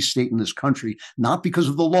in any state in this country, not because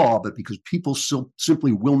of the law, but because people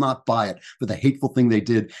simply will not buy it for the hateful thing they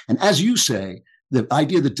did. And as you say, the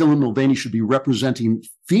idea that Dylan Mulvaney should be representing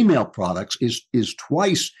female products is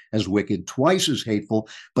twice as wicked, twice as hateful.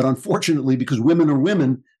 But unfortunately, because women are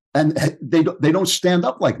women, and they don't stand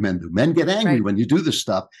up like men do. Men get angry when you do this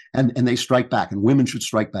stuff, and they strike back, and women should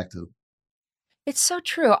strike back too. It's so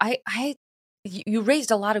true. You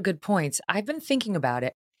raised a lot of good points. I've been thinking about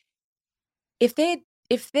it. If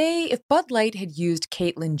Bud Light had used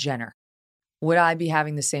Caitlyn Jenner, would I be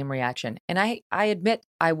having the same reaction? And I admit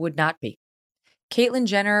I would not be. Caitlyn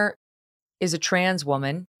Jenner is a trans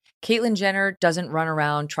woman. Caitlyn Jenner doesn't run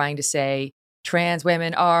around trying to say trans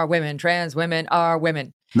women are women, trans women are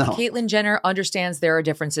women. No. Caitlyn Jenner understands there are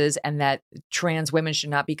differences and that trans women should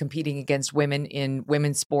not be competing against women in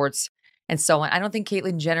women's sports and so on. I don't think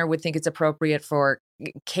Caitlyn Jenner would think it's appropriate for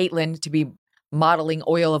Caitlyn to be modeling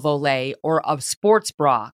Oil of Olay or a sports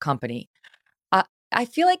bra company. I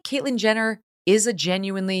feel like Caitlyn Jenner is a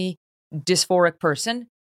genuinely dysphoric person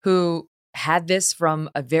who had this from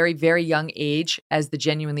a very, very young age, as the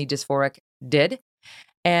genuinely dysphoric did,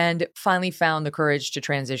 and finally found the courage to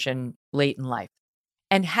transition late in life.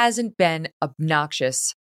 And hasn't been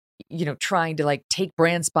obnoxious, trying to take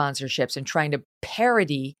brand sponsorships and trying to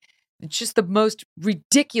parody just the most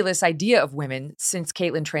ridiculous idea of women since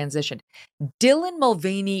Caitlyn transitioned. Dylan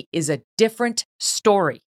Mulvaney is a different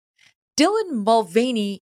story. Dylan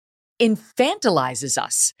Mulvaney infantilizes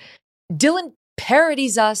us. Dylan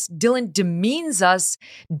parodies us. Dylan demeans us.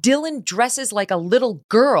 Dylan dresses like a little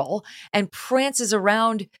girl and prances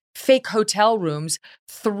around fake hotel rooms,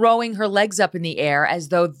 throwing her legs up in the air as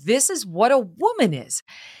though this is what a woman is.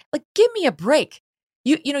 Give me a break.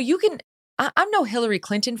 You can, I'm no Hillary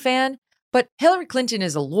Clinton fan, but Hillary Clinton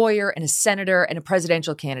is a lawyer and a senator and a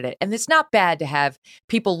presidential candidate. And it's not bad to have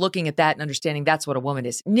people looking at that and understanding that's what a woman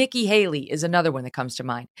is. Nikki Haley is another one that comes to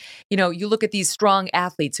mind. You look at these strong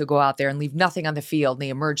athletes who go out there and leave nothing on the field and they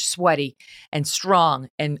emerge sweaty and strong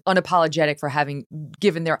and unapologetic for having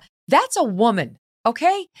given that's a woman.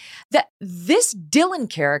 Okay, that this Dylan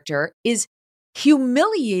character is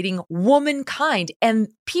humiliating womankind, and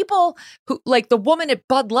people who, like the woman at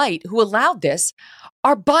Bud Light who allowed this,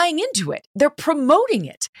 are buying into it. They're promoting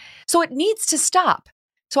it. So it needs to stop.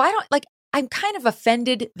 So I'm kind of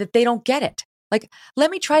offended that they don't get it.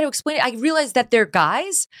 Let me try to explain it. I realize that they're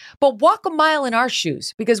guys, but walk a mile in our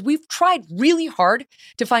shoes, because we've tried really hard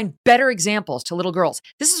to find better examples to little girls.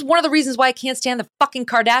 This is one of the reasons why I can't stand the fucking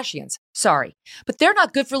Kardashians. Sorry, but they're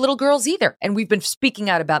not good for little girls either. And we've been speaking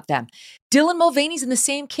out about them. Dylan Mulvaney's in the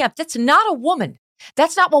same camp. That's not a woman.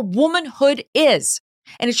 That's not what womanhood is.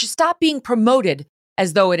 And it should stop being promoted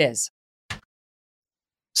as though it is.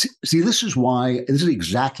 See, this is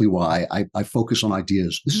exactly why I focus on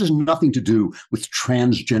ideas. This has nothing to do with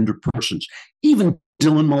transgender persons. Even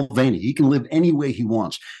Dylan Mulvaney, he can live any way he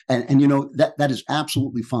wants. And that is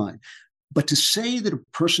absolutely fine. But to say that a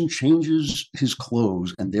person changes his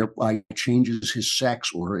clothes and thereby changes his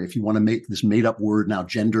sex, or if you want to make this made up word now,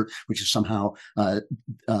 gender, which is somehow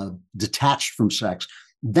detached from sex,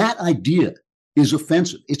 that idea is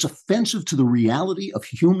offensive. It's offensive to the reality of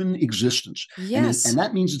human existence. Yes. And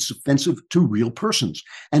that means it's offensive to real persons.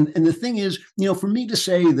 And the thing is, for me to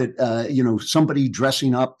say that, somebody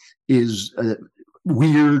dressing up is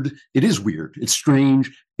weird, it is weird. It's strange.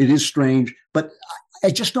 It is strange. But I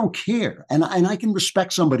just don't care. And I can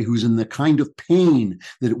respect somebody who's in the kind of pain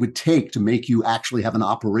that it would take to make you actually have an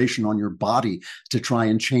operation on your body to try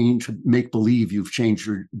and make believe you've changed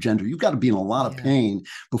your gender. You've got to be in a lot of pain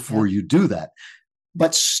before you do that.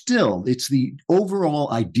 But still, it's the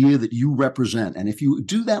overall idea that you represent. And if you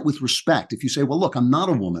do that with respect, if you say, well, look, I'm not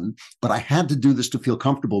a woman, but I had to do this to feel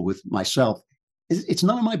comfortable with myself, it's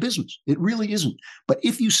none of my business. It really isn't. But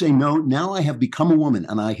if you say, no, now I have become a woman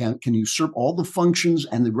and I can usurp all the functions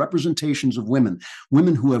and the representations of women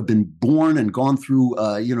who have been born and gone through,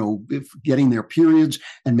 getting their periods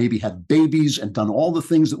and maybe have babies and done all the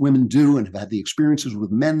things that women do and have had the experiences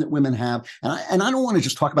with men that women have. And I don't want to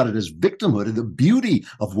just talk about it as victimhood, the beauty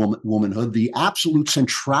of womanhood, the absolute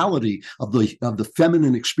centrality of the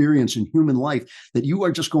feminine experience in human life, that you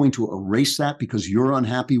are just going to erase that because you're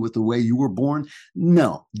unhappy with the way you were born.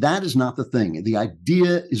 No, that is not the thing. The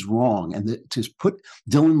idea is wrong. And to put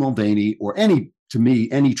Dylan Mulvaney or any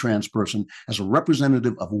trans person as a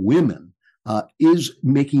representative of women, is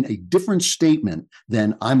making a different statement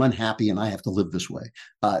than I'm unhappy and I have to live this way.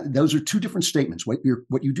 Those are two different statements. What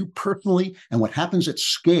you do personally and what happens at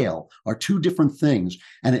scale are two different things.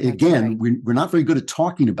 And again, we're not very good at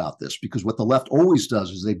talking about this, because what the left always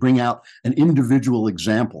does is they bring out an individual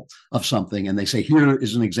example of something and they say, here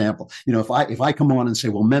is an example. If I come on and say,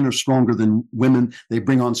 well, men are stronger than women, they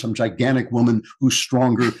bring on some gigantic woman who's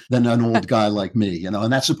stronger than an old guy like me, and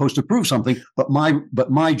that's supposed to prove something. But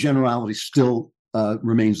my generality still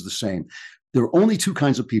remains the same. There are only two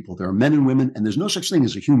kinds of people. There are men and women, and there's no such thing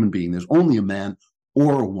as a human being. There's only a man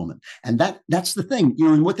or a woman. And that's the thing.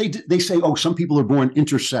 And what they say, oh, some people are born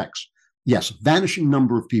intersex. Yes, vanishing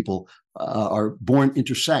number of people are born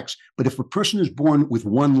intersex. But if a person is born with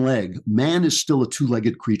one leg, man is still a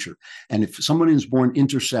two-legged creature. And if someone is born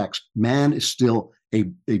intersex, man is still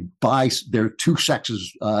there are two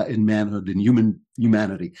sexes in manhood, in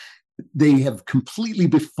humanity. They have completely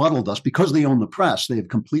befuddled us because they own the press. They have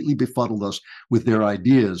completely befuddled us with their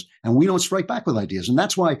ideas, and we don't strike back with ideas. And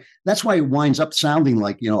that's why it winds up sounding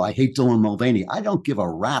like, I hate Dylan Mulvaney. I don't give a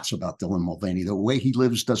rat's about Dylan Mulvaney. The way he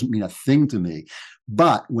lives doesn't mean a thing to me.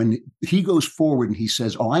 But when he goes forward and he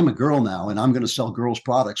says, oh, I'm a girl now and I'm going to sell girls'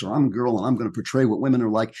 products, or I'm a girl and I'm going to portray what women are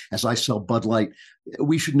like as I sell Bud Light,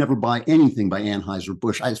 we should never buy anything by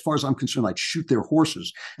Anheuser-Busch. As far as I'm concerned, I'd shoot their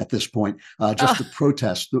horses at this point just to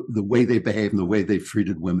protest the way they behave and the way they've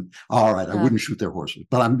treated women. All right, I wouldn't shoot their horses,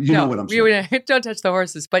 but know what I'm saying. Don't touch the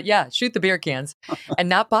horses, but yeah, shoot the beer cans and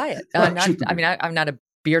not buy it. I'm not a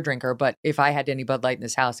beer drinker, but if I had any Bud Light in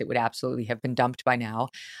this house, it would absolutely have been dumped by now.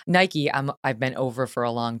 Nike, I've been over for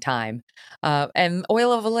a long time. And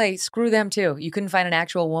Oil of Olay, screw them too. You couldn't find an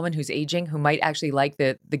actual woman who's aging who might actually like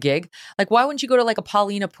the gig. Like, why wouldn't you go to like a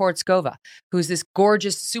Paulina Portskova, who's this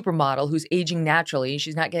gorgeous supermodel who's aging naturally?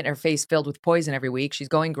 She's not getting her face filled with poison every week. She's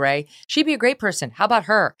going gray. She'd be a great person. How about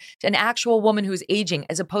her? An actual woman who's aging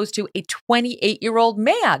as opposed to a 28-year-old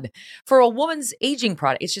man for a woman's aging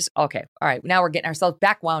product. It's just, okay. All right. Now we're getting ourselves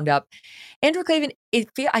back wound up. Andrew Klavan,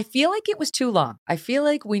 I feel like it was too long. I feel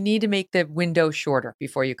like we need to make the window shorter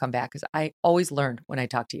before you come back, because I always learn when I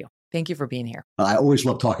talk to you. Thank you for being here. I always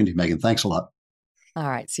love talking to you, Megan. Thanks a lot. All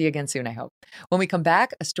right. See you again soon, I hope. When we come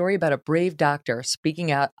back, a story about a brave doctor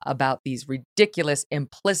speaking out about these ridiculous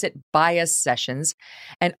implicit bias sessions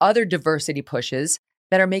and other diversity pushes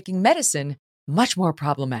that are making medicine much more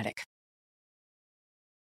problematic.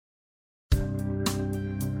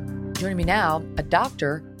 Joining me now, a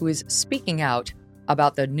doctor who is speaking out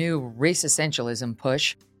about the new race essentialism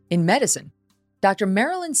push in medicine. Dr.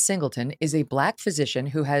 Marilyn Singleton is a Black physician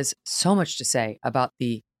who has so much to say about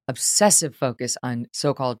the obsessive focus on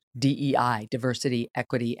so-called DEI, diversity,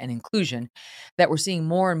 equity, and inclusion, that we're seeing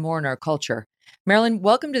more and more in our culture. Marilyn,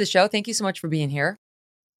 welcome to the show. Thank you so much for being here.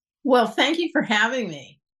 Well, thank you for having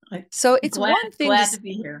me. So it's one thing to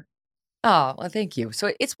be here. Oh, well, thank you.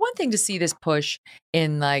 So it's one thing to see this push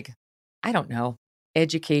in, like, I don't know,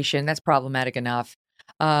 education. That's problematic enough.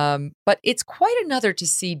 But it's quite another to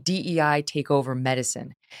see DEI take over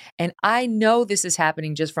medicine. And I know this is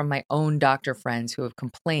happening just from my own doctor friends who have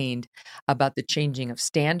complained about the changing of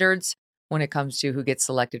standards when it comes to who gets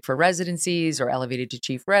selected for residencies or elevated to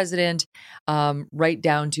chief resident, right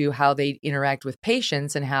down to how they interact with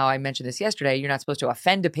patients. And how, I mentioned this yesterday, you're not supposed to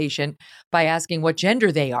offend a patient by asking what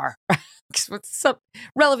gender they are. It's some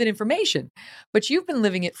relevant information. But you've been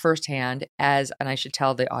living it firsthand and I should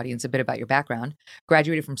tell the audience a bit about your background.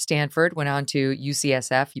 Graduated from Stanford, went on to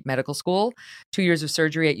UCSF Medical School, 2 years of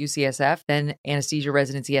surgery at UCSF, then anesthesia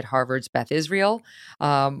residency at Harvard's Beth Israel,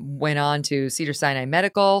 went on to Cedars-Sinai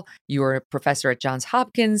Medical. You were a professor at Johns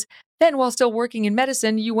Hopkins. Then, while still working in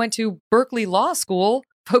medicine, you went to Berkeley Law School,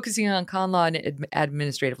 focusing on con law and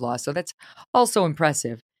administrative law. So that's also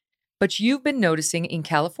impressive. But you've been noticing in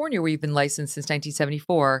California, where you've been licensed since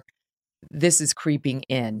 1974, this is creeping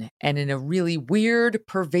in, and in a really weird,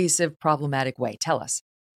 pervasive, problematic way. Tell us.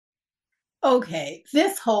 Okay,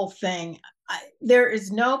 this whole thing, there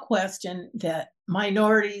is no question that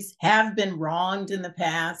minorities have been wronged in the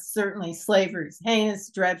past. Certainly slavery is heinous,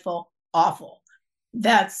 dreadful, awful.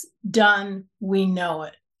 That's done. We know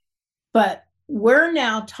it. But we're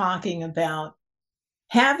now talking about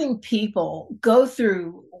having people go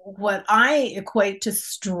through what I equate to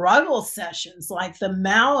struggle sessions like the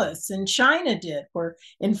Maoists in China did, where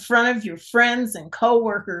in front of your friends and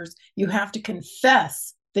coworkers, you have to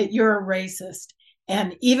confess that you're a racist.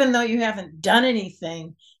 And even though you haven't done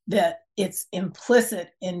anything, that it's implicit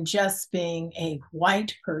in just being a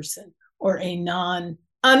white person or a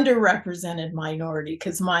underrepresented minority,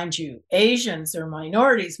 because mind you, Asians are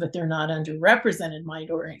minorities, but they're not underrepresented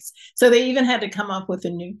minorities. So they even had to come up with a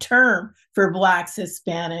new term for Blacks,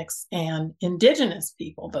 Hispanics, and Indigenous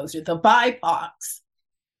people. Those are the BIPOCs.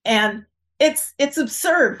 And it's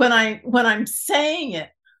absurd. When I'm saying it,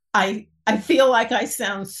 I feel like I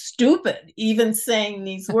sound stupid even saying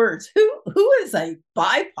these words. Who is a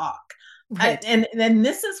BIPOC? Right. And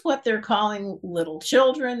this is what they're calling little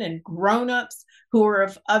children and grown-ups who are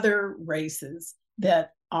of other races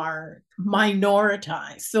that are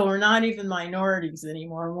minoritized. So we're not even minorities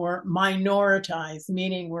anymore. We're minoritized,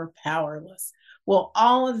 meaning we're powerless. Well,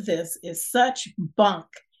 all of this is such bunk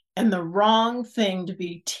and the wrong thing to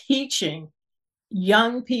be teaching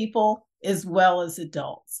young people as well as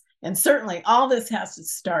adults. And certainly all this has to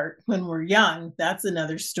start when we're young. That's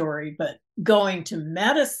another story. But going to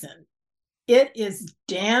medicine, it is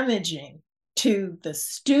damaging to the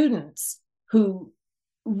students who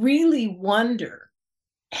really wonder,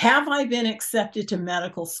 have I been accepted to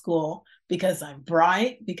medical school because I'm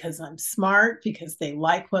bright, because I'm smart, because they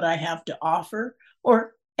like what I have to offer?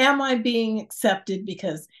 Or am I being accepted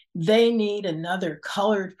because they need another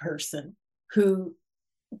colored person who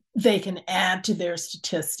they can add to their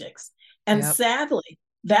statistics? And sadly,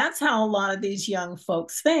 that's how a lot of these young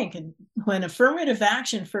folks think. And when affirmative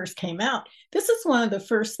action first came out, this is one of the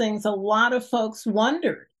first things a lot of folks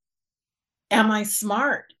wondered. Am I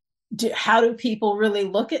smart? How do people really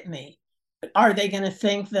look at me? Are they going to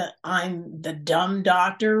think that I'm the dumb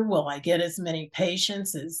doctor? Will I get as many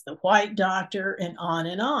patients as the white doctor? And on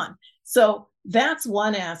and on. So that's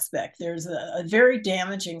one aspect. There's a very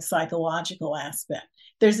damaging psychological aspect.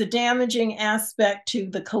 There's a damaging aspect to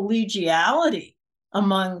the collegiality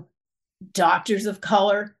among doctors of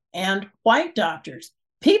color and white doctors.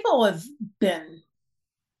 People have been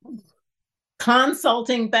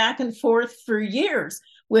consulting back and forth for years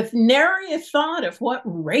with nary a thought of what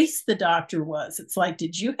race the doctor was. It's like,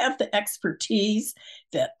 did you have the expertise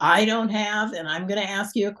that I don't have? And I'm going to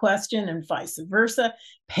ask you a question, and vice versa.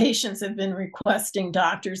 Patients have been requesting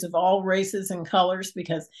doctors of all races and colors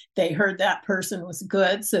because they heard that person was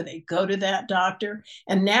good, so they go to that doctor.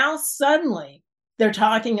 And now suddenly they're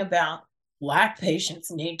talking about Black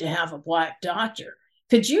patients need to have a Black doctor.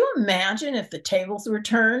 Could you imagine if the tables were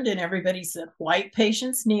turned and everybody said white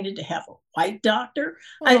patients needed to have a white doctor?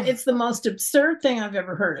 It's the most absurd thing I've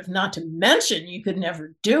ever heard of, not to mention you could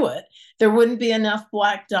never do it. There wouldn't be enough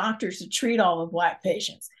Black doctors to treat all the Black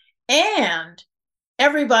patients. And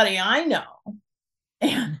everybody I know,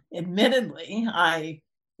 and admittedly, I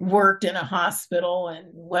worked in a hospital in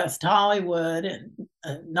West Hollywood and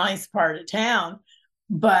a nice part of town,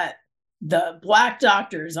 but the Black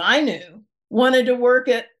doctors I knew wanted to work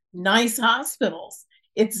at nice hospitals.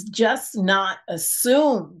 It's just not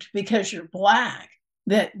assumed because you're Black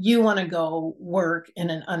that you want to go work in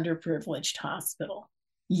an underprivileged hospital.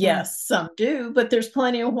 Yes, some do, but there's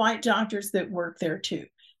plenty of white doctors that work there too.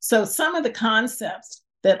 So some of the concepts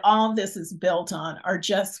that all of this is built on are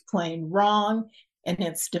just plain wrong, and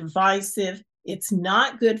it's divisive. It's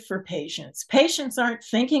not good for patients. Patients aren't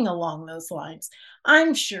thinking along those lines.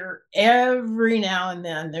 I'm sure every now and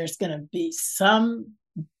then there's going to be some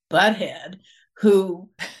butthead who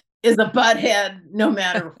is a butthead no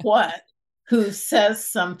matter what, who says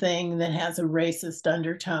something that has a racist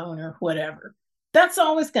undertone or whatever. That's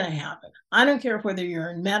always going to happen. I don't care whether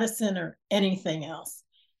you're in medicine or anything else.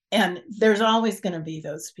 And there's always going to be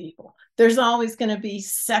those people. There's always going to be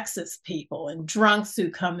sexist people and drunks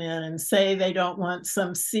who come in and say they don't want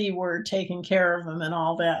some C word taking care of them and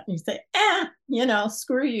all that. And you say,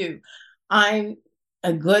 screw you. I'm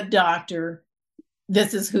a good doctor.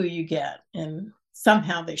 This is who you get. And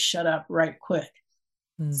somehow they shut up right quick.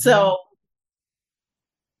 Mm-hmm. So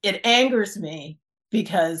it angers me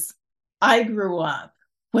because I grew up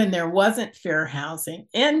when there wasn't fair housing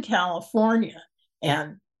in California.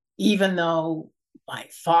 And even though my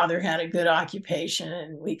father had a good occupation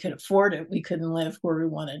and we could afford it, we couldn't live where we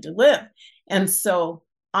wanted to live. And so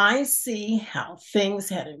I see how things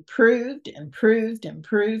had improved.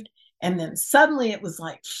 And then suddenly it was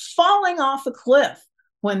like falling off a cliff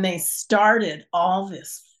when they started all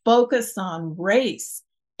this focus on race.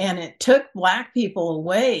 And it took Black people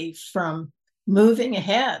away from moving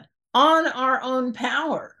ahead on our own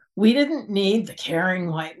power. We didn't need the caring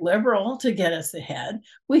white liberal to get us ahead.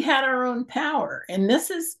 We had our own power. And this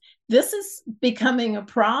is becoming a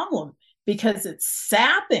problem because it's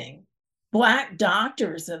sapping Black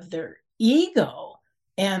doctors of their ego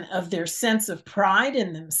and of their sense of pride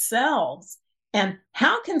in themselves. And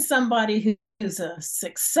how can somebody who's a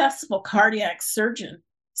successful cardiac surgeon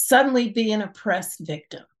suddenly be an oppressed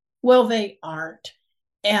victim? Well, they aren't.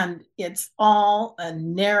 And it's all a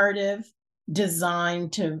narrative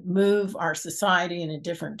designed to move our society in a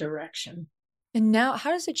different direction. And now,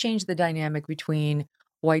 how does it change the dynamic between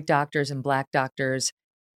white doctors and black doctors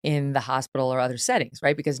in the hospital or other settings,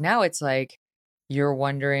 right? Because now it's like you're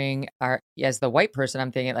wondering, as the white person,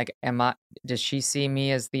 I'm thinking like, does she see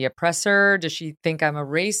me as the oppressor? Does she think I'm a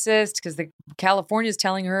racist? Because California is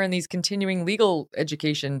telling her in these continuing legal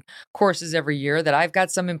education courses every year that I've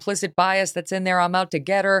got some implicit bias that's in there. I'm out to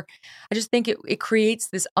get her. I just think it creates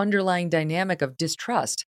this underlying dynamic of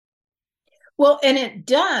distrust. Well, and it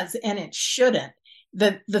does, and it shouldn't.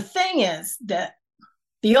 The thing is that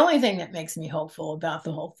the only thing that makes me hopeful about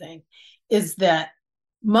the whole thing is that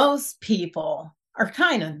most people are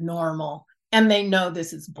kind of normal and they know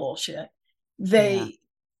this is bullshit. They've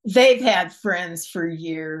had friends for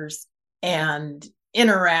years and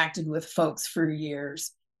interacted with folks for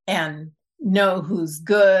years and know who's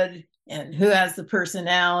good and who has the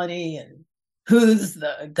personality and who's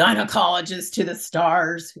the gynecologist to the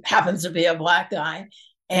stars, who happens to be a black guy.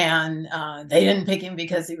 And they didn't pick him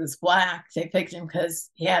because he was black. They picked him because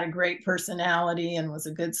he had a great personality and was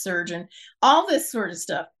a good surgeon. All this sort of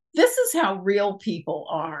stuff. This is how real people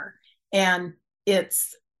are. And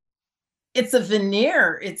it's a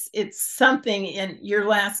veneer. It's something. And your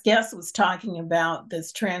last guest was talking about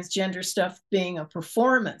this transgender stuff being a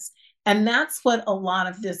performance. And that's what a lot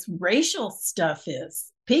of this racial stuff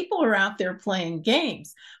is. People are out there playing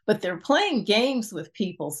games, but they're playing games with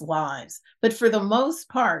people's lives. But for the most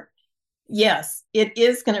part, yes, it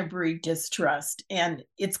is going to breed distrust. And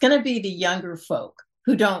it's going to be the younger folk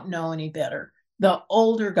who don't know any better. The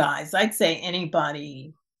older guys, I'd say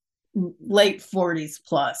anybody late 40s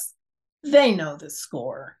plus, they know the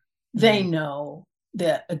score. They know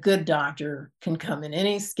that a good doctor can come in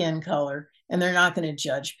any skin color and they're not going to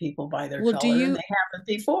judge people by their color. And they haven't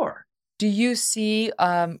before. Do you see,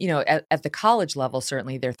 at the college level,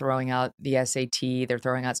 certainly they're throwing out the SAT, they're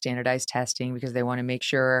throwing out standardized testing because they want to make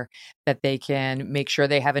sure that they can make sure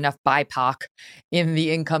they have enough BIPOC in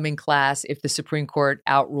the incoming class if the Supreme Court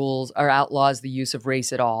outlaws the use of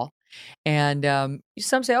race at all. And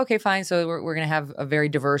some say, okay, fine. So we're going to have a very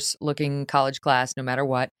diverse looking college class no matter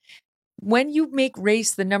what. When you make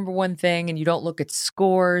race the number one thing and you don't look at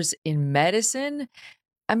scores in medicine,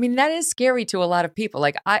 I mean, that is scary to a lot of people.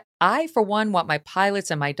 Like I, for one, want my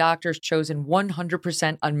pilots and my doctors chosen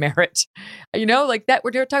 100% on merit. Like that,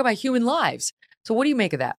 we're talking about human lives. So what do you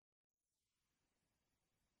make of that?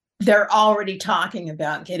 They're already talking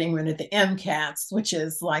about getting rid of the MCATs, which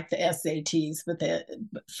is like the SATs, but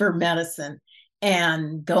for medicine,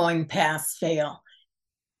 and going pass fail.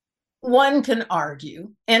 One can argue,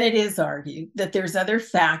 and it is argued, that there's other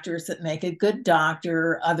factors that make a good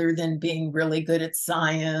doctor other than being really good at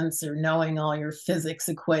science or knowing all your physics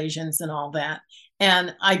equations and all that.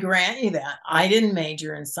 And I grant you that. I didn't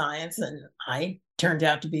major in science, and I turned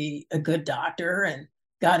out to be a good doctor and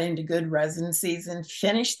got into good residencies and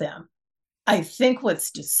finished them. I think what's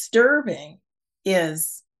disturbing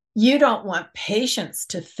is you don't want patients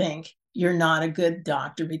to think you're not a good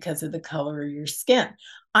doctor because of the color of your skin.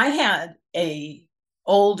 I had a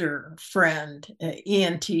older friend, an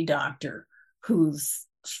ENT doctor, whose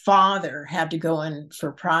father had to go in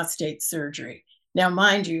for prostate surgery. Now,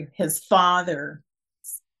 mind you, his father's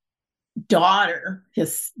daughter,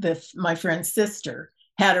 my friend's sister,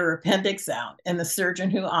 had her appendix out, and the surgeon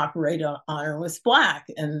who operated on her was black,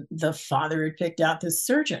 and the father had picked out this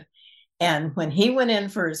surgeon. And when he went in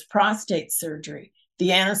for his prostate surgery, the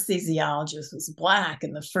anesthesiologist was black,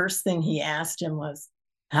 and the first thing he asked him was,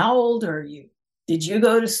 "How old are you? Did you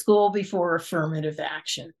go to school before affirmative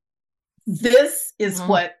action?" This is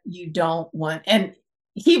what you don't want. And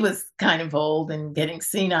he was kind of old and getting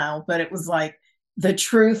senile, but it was like the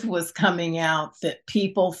truth was coming out, that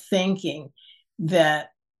people thinking that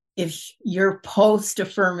if you're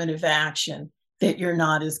post-affirmative action, that you're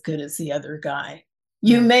not as good as the other guy.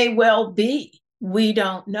 You may well be. We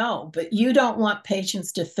don't know, but you don't want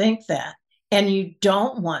patients to think that. And you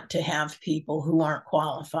don't want to have people who aren't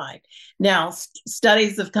qualified. Now,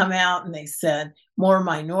 studies have come out and they said more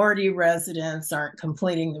minority residents aren't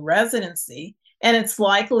completing the residency. And it's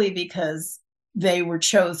likely because they were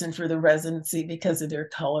chosen for the residency because of their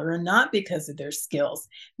color and not because of their skills.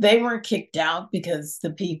 They weren't kicked out because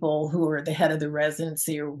the people who are the head of the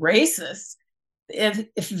residency are racist.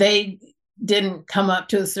 If they didn't come up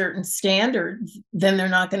to a certain standard, then they're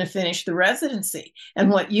not going to finish the residency. And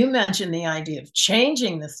what you mentioned, the idea of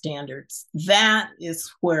changing the standards, that is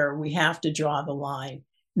where we have to draw the line.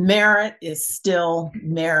 Merit is still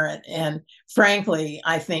merit. And frankly,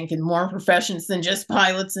 I think in more professions than just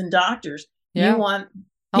pilots and doctors, you want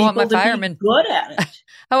I want my firemen good at it.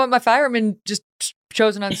 I want my firemen just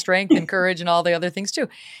chosen on strength and courage and all the other things too.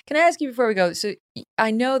 Can I ask you before we go? So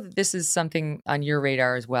I know that this is something on your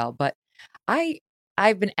radar as well, but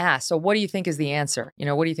I've been asked, so what do you think is the answer?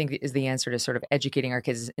 What do you think is the answer to sort of educating our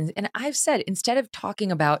kids? And I've said, instead of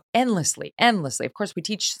talking about endlessly, of course, we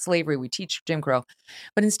teach slavery, we teach Jim Crow,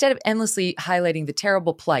 but instead of endlessly highlighting the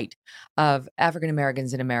terrible plight of African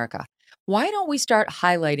Americans in America, why don't we start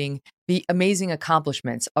highlighting the amazing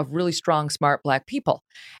accomplishments of really strong, smart Black people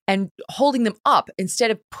and holding them up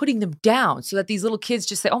instead of putting them down so that these little kids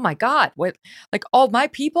just say, oh my God, what, like all my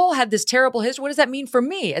people had this terrible history. What does that mean for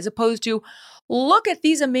me? As opposed to look at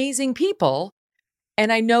these amazing people.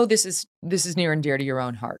 And I know this is near and dear to your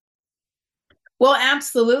own heart. Well,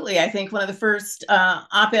 absolutely. I think one of the first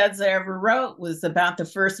op-eds I ever wrote was about the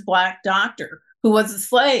first Black doctor who was a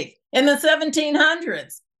slave in the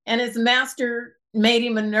 1700s. And his master made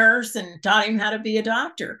him a nurse and taught him how to be a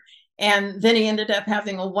doctor. And then he ended up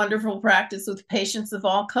having a wonderful practice with patients of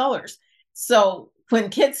all colors. So when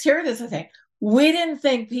kids hear this, I think, we didn't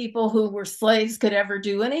think people who were slaves could ever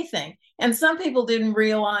do anything. And some people didn't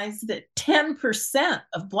realize that 10%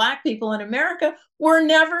 of Black people in America were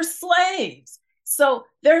never slaves. So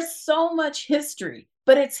there's so much history,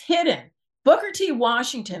 but it's hidden. Booker T.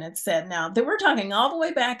 Washington had said, now that we're talking all the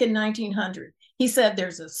way back in 1900, he said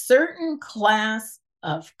there's a certain class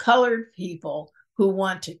of colored people who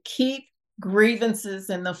want to keep grievances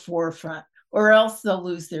in the forefront or else they'll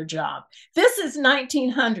lose their job. This is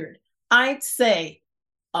 1900. I'd say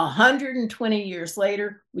 120 years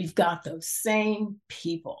later, we've got those same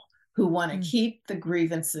people who want to keep the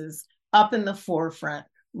grievances up in the forefront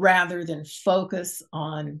rather than focus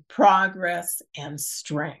on progress and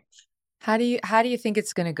strength. How do you think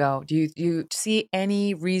it's going to go? Do you see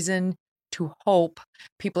any reason to hope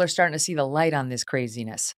people are starting to see the light on this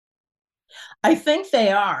craziness? I think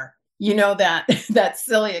they are. That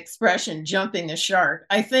silly expression, jumping the shark.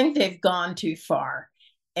 I think they've gone too far.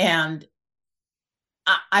 And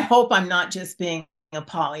I hope I'm not just being a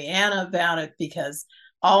Pollyanna about it, because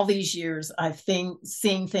all these years I've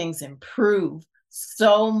seen things improve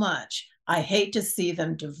so much. I hate to see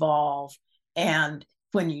them devolve. And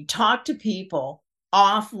when you talk to people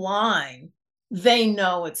offline, they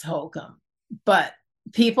know it's hokum, but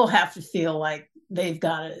people have to feel like they've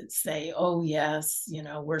got to say, oh, yes,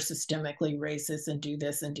 we're systemically racist and do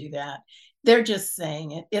this and do that. They're just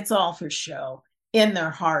saying it. It's all for show. In their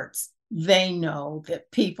hearts, they know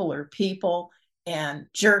that people are people and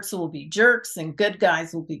jerks will be jerks and good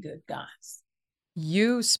guys will be good guys.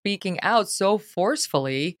 You speaking out so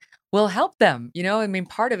forcefully will help them.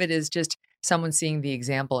 Part of it is just someone seeing the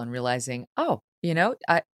example and realizing,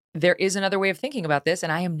 there is another way of thinking about this,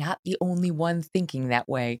 and I am not the only one thinking that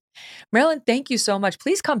way. Marilyn, thank you so much.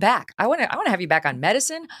 Please come back. I want to have you back on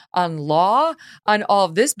medicine, on law, on all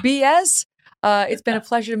of this BS. It's been a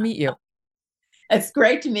pleasure to meet you. It's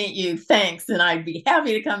great to meet you. Thanks, and I'd be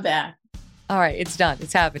happy to come back. All right, it's done.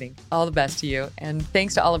 It's happening. All the best to you. And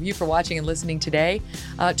thanks to all of you for watching and listening today.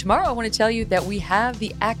 Tomorrow, I want to tell you that we have the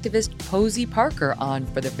activist Posey Parker on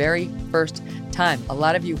for the very first time. A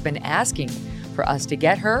lot of you have been asking for us to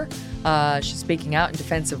get her. She's speaking out in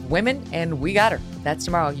defense of women, and we got her. That's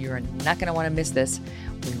tomorrow. You're not going to want to miss this.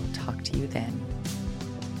 We will talk to you then.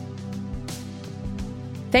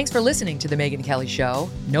 Thanks for listening to The Megyn Kelly Show.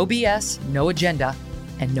 No BS, no agenda,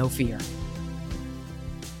 and no fear.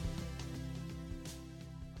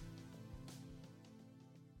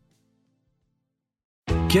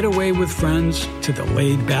 Get away with friends to the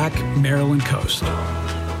laid-back Maryland coast,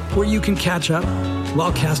 where you can catch up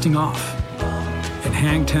while casting off and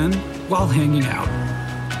hang 10 while hanging out,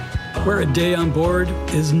 where a day on board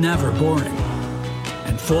is never boring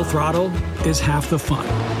and full throttle is half the fun,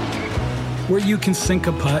 where you can sink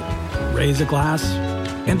a putt, raise a glass,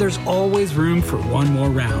 and there's always room for one more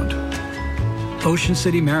round. Ocean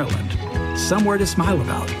City, Maryland, somewhere to smile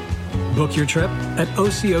about. Book your trip at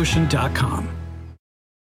OCOcean.com.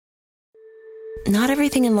 Not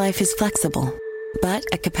everything in life is flexible, but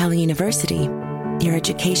at Capella University, your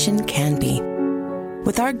education can be.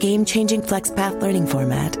 With our game-changing FlexPath learning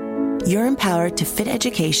format, you're empowered to fit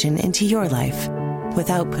education into your life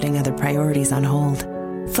without putting other priorities on hold.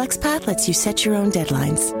 FlexPath lets you set your own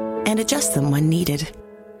deadlines and adjust them when needed.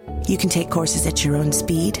 You can take courses at your own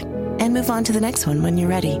speed and move on to the next one when you're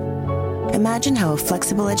ready. Imagine how a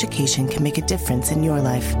flexible education can make a difference in your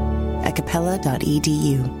life at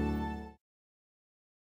capella.edu.